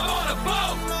 I'm on a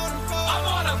boat! I'm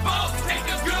on a boat! Take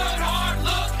a good hard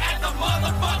look at the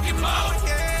motherfucking boat!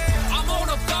 I'm on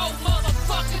a boat,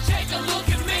 motherfucker, take a look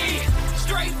at me!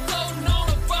 Straight floating on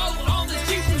a boat on the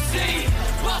deep blue sea.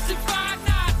 Bustin'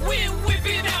 5-9, wind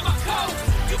whipping out my coat.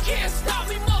 You can't stop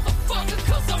me, motherfucker,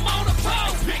 cause I'm on a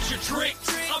boat. Picture tricks,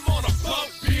 I'm on a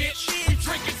boat, bitch. We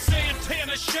drinking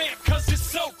Santana champ, cause it's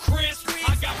so crisp.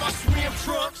 I got my swim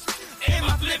trunks and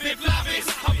my flippin' floppies.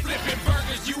 I'm flipping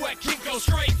burgers, you at Kinko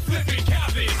straight flipping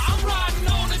cabbage. I'm riding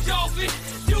on a dolphin,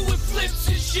 doing flips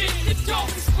and shit. The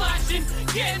dolphin splashing,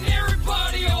 getting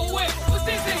everybody all wet. But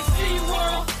this ain't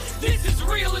SeaWorld. This is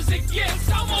real as it gets.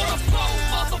 I'm on a boat,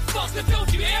 motherfucker,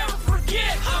 don't you ever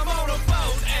forget. I'm on a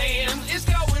boat, and it's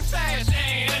going fast,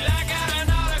 and I got an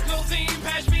nautical team,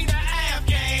 pass me the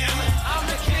Afghan. I'm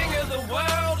the king of the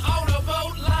world, on a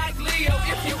boat like Leo.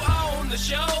 If you own the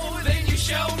show, then you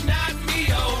show not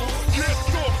me-o. Let's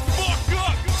go fuck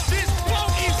up, this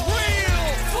boat is real.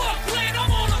 Fuck land, I'm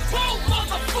on a boat,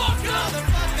 motherfucker.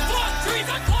 Fuck trees,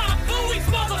 I climb buoys,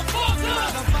 motherfucker.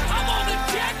 I'm on the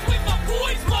deck with my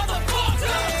boys, motherfucker.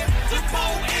 The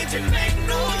boat engine make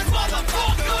noise,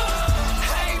 motherfucker.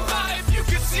 Hey, ma, if you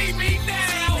can see me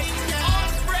now,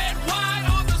 arms spread wide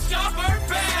on the starboard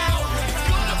bow.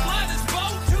 Gonna fly this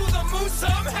boat to the moon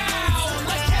somehow.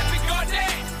 Like Kevin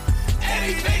Garnett,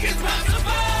 anything is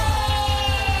possible.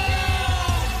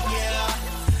 Yeah,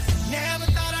 never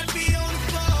thought I'd be on the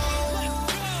boat.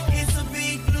 It's a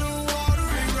big blue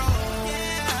watery road.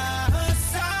 Yeah,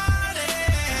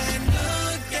 sudden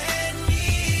look at me.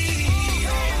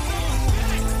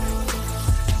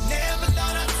 Never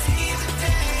thought I'd see the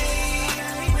day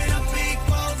when a big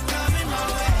boat's coming my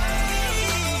way.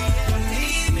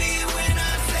 Believe me when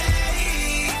I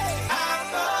say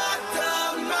I'm on the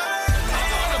mermaid.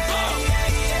 I'm on a boat.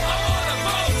 I'm on a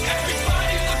boat.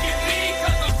 Everybody look at me,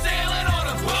 cause I'm sailing on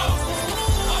a boat.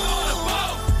 I'm on a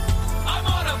boat. I'm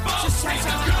on a boat. Take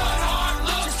a good hard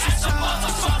look at the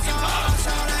motherfucking boat.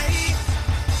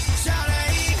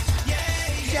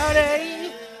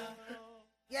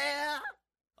 Yeah.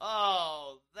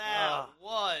 Oh, that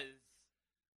was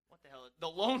what the hell? The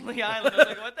Lonely Island. I was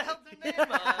like, what the hell's their name?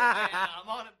 I'm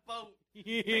on a boat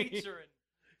featuring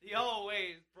the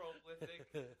always prolific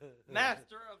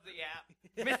master of the app,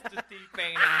 Mr.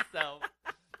 T-Pain himself.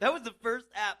 That was the first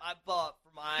app I bought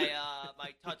for my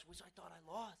my Touch, which I thought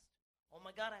I lost. Oh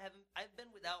my god, I've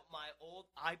been without my old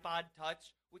iPod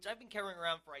Touch, which I've been carrying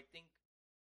around for I think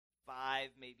 5,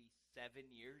 maybe 7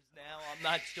 years now. I'm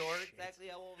not sure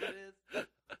exactly how old it is.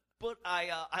 But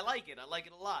I like it. I like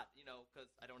it a lot, you know,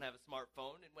 because I don't have a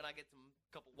smartphone, and when I get some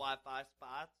couple Wi-Fi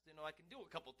spots, you know, I can do a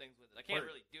couple things with it. I can't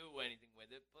really do anything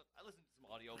with it, but I listen to some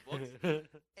audiobooks.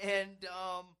 And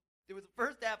there was the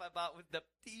first app I bought was the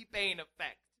T-Pain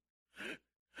Effect.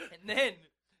 And then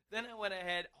I went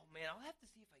ahead, oh man, I'll have to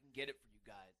see if I can get it for you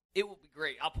guys. It will be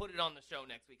great. I'll put it on the show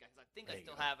next week, because I think I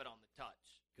still have it on the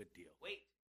Touch. Good deal. Wait.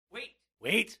 Wait.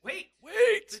 The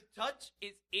Wait. Touch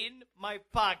is in my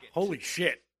pocket. Holy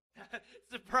shit.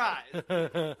 Surprise. Let's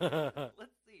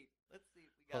see if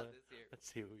we got this here. Let's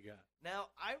see what we got. Now,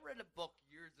 I read a book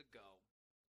years ago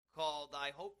called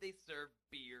I Hope They Serve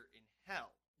Beer in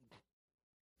Hell.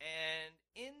 And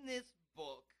in this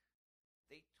book,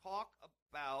 they talk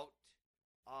about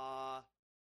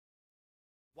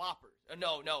Whoppers.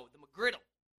 No, the McGriddle.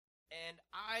 And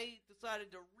I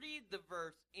decided to read the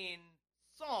verse in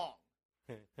song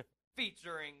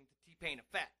featuring the T-Pain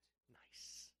Effect.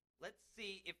 Nice. Let's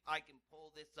see if I can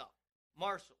pull this up.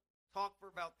 Marshall, talk for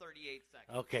about 38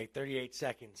 seconds. Okay, 38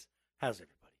 seconds. How's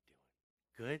everybody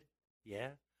doing? Good?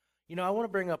 Yeah? You know, I want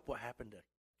to bring up what happened to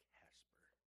Casper.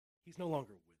 He's no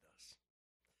longer with us.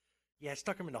 Yeah, I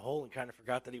stuck him in a hole and kind of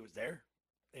forgot that he was there.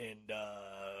 And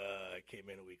I came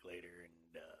in a week later, and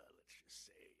let's just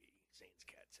say Zane's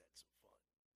cats had some fun.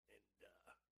 And,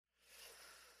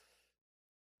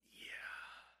 yeah.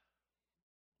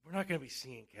 We're not going to be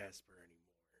seeing Casper anymore.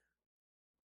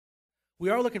 We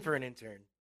are looking for an intern.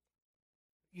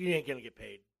 You ain't going to get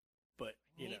paid, but,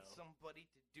 you know. I need somebody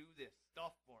to do this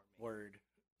stuff for me. Word.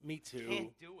 Me too.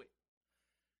 Can't do it.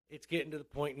 It's getting to the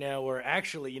point now where,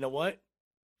 actually, you know what?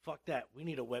 Fuck that. We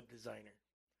need a web designer.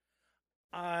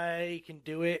 I can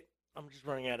do it. I'm just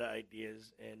running out of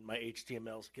ideas, and my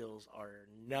HTML skills are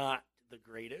not the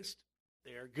greatest.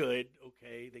 They are good,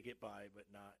 okay, they get by, but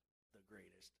not the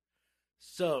greatest.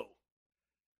 So,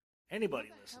 anybody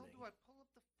listening, how do I pull up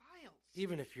the files?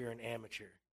 even if you're an amateur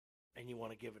and you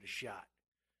want to give it a shot,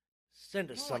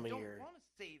 send us some of your... I don't want to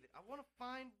save it. I want to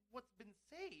find what's been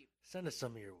saved. Send us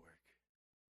some of your work.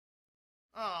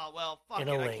 Oh, well, fuck In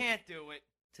it. a I link can't do it.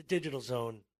 to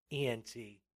digitalzoneent@gmail.com.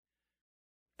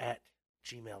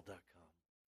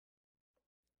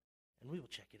 And we will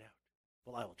check it out.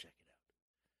 Well, I will check it out.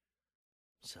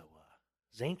 So,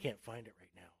 Zane can't find it right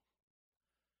now.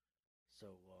 So,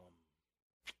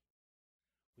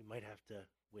 we might have to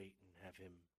wait and have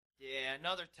him... Yeah,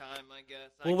 another time, I guess.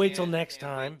 We'll wait till next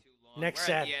time. Next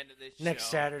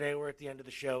Saturday, we're at the end of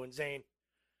the show. And Zane,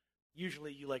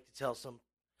 usually you like to tell some...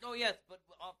 Oh, yes, but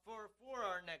for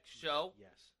our next show,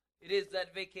 yes, it is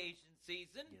that vacation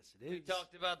season. Yes, it is. We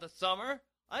talked about the summer.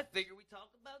 I figure we talk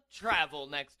about travel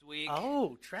next week.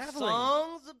 Oh, traveling.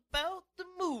 Songs about the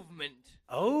movement.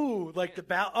 Oh, like the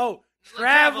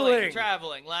traveling.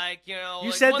 Traveling, like, you know.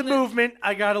 You like said the movement.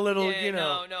 I got a little, yeah, you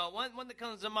know. No, one that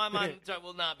comes to my mind which I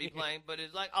will not be playing, but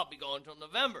it's like, I'll be going till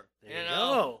November. There you you know?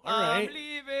 go. All right. I'm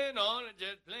leaving on a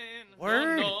jet plane.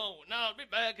 Word. No, and I'll be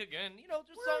back again. You know,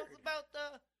 just songs about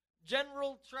the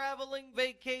general traveling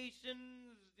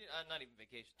vacations. Not even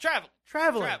vacation.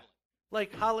 Traveling.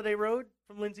 Like Holiday Road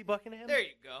from Lindsey Buckingham? There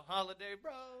you go. Holiday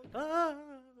Road.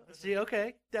 See,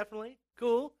 okay. Definitely.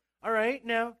 Cool. All right.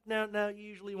 Now, you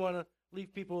usually want to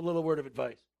leave people a little word of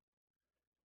advice.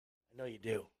 I know you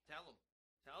do. Tell them.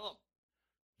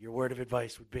 Your word of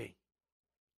advice would be,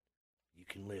 you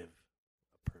can live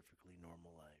a perfectly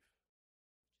normal life.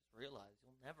 Just realize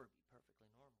you'll never be perfectly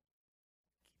normal.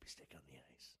 Keep your stick on the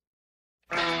ice.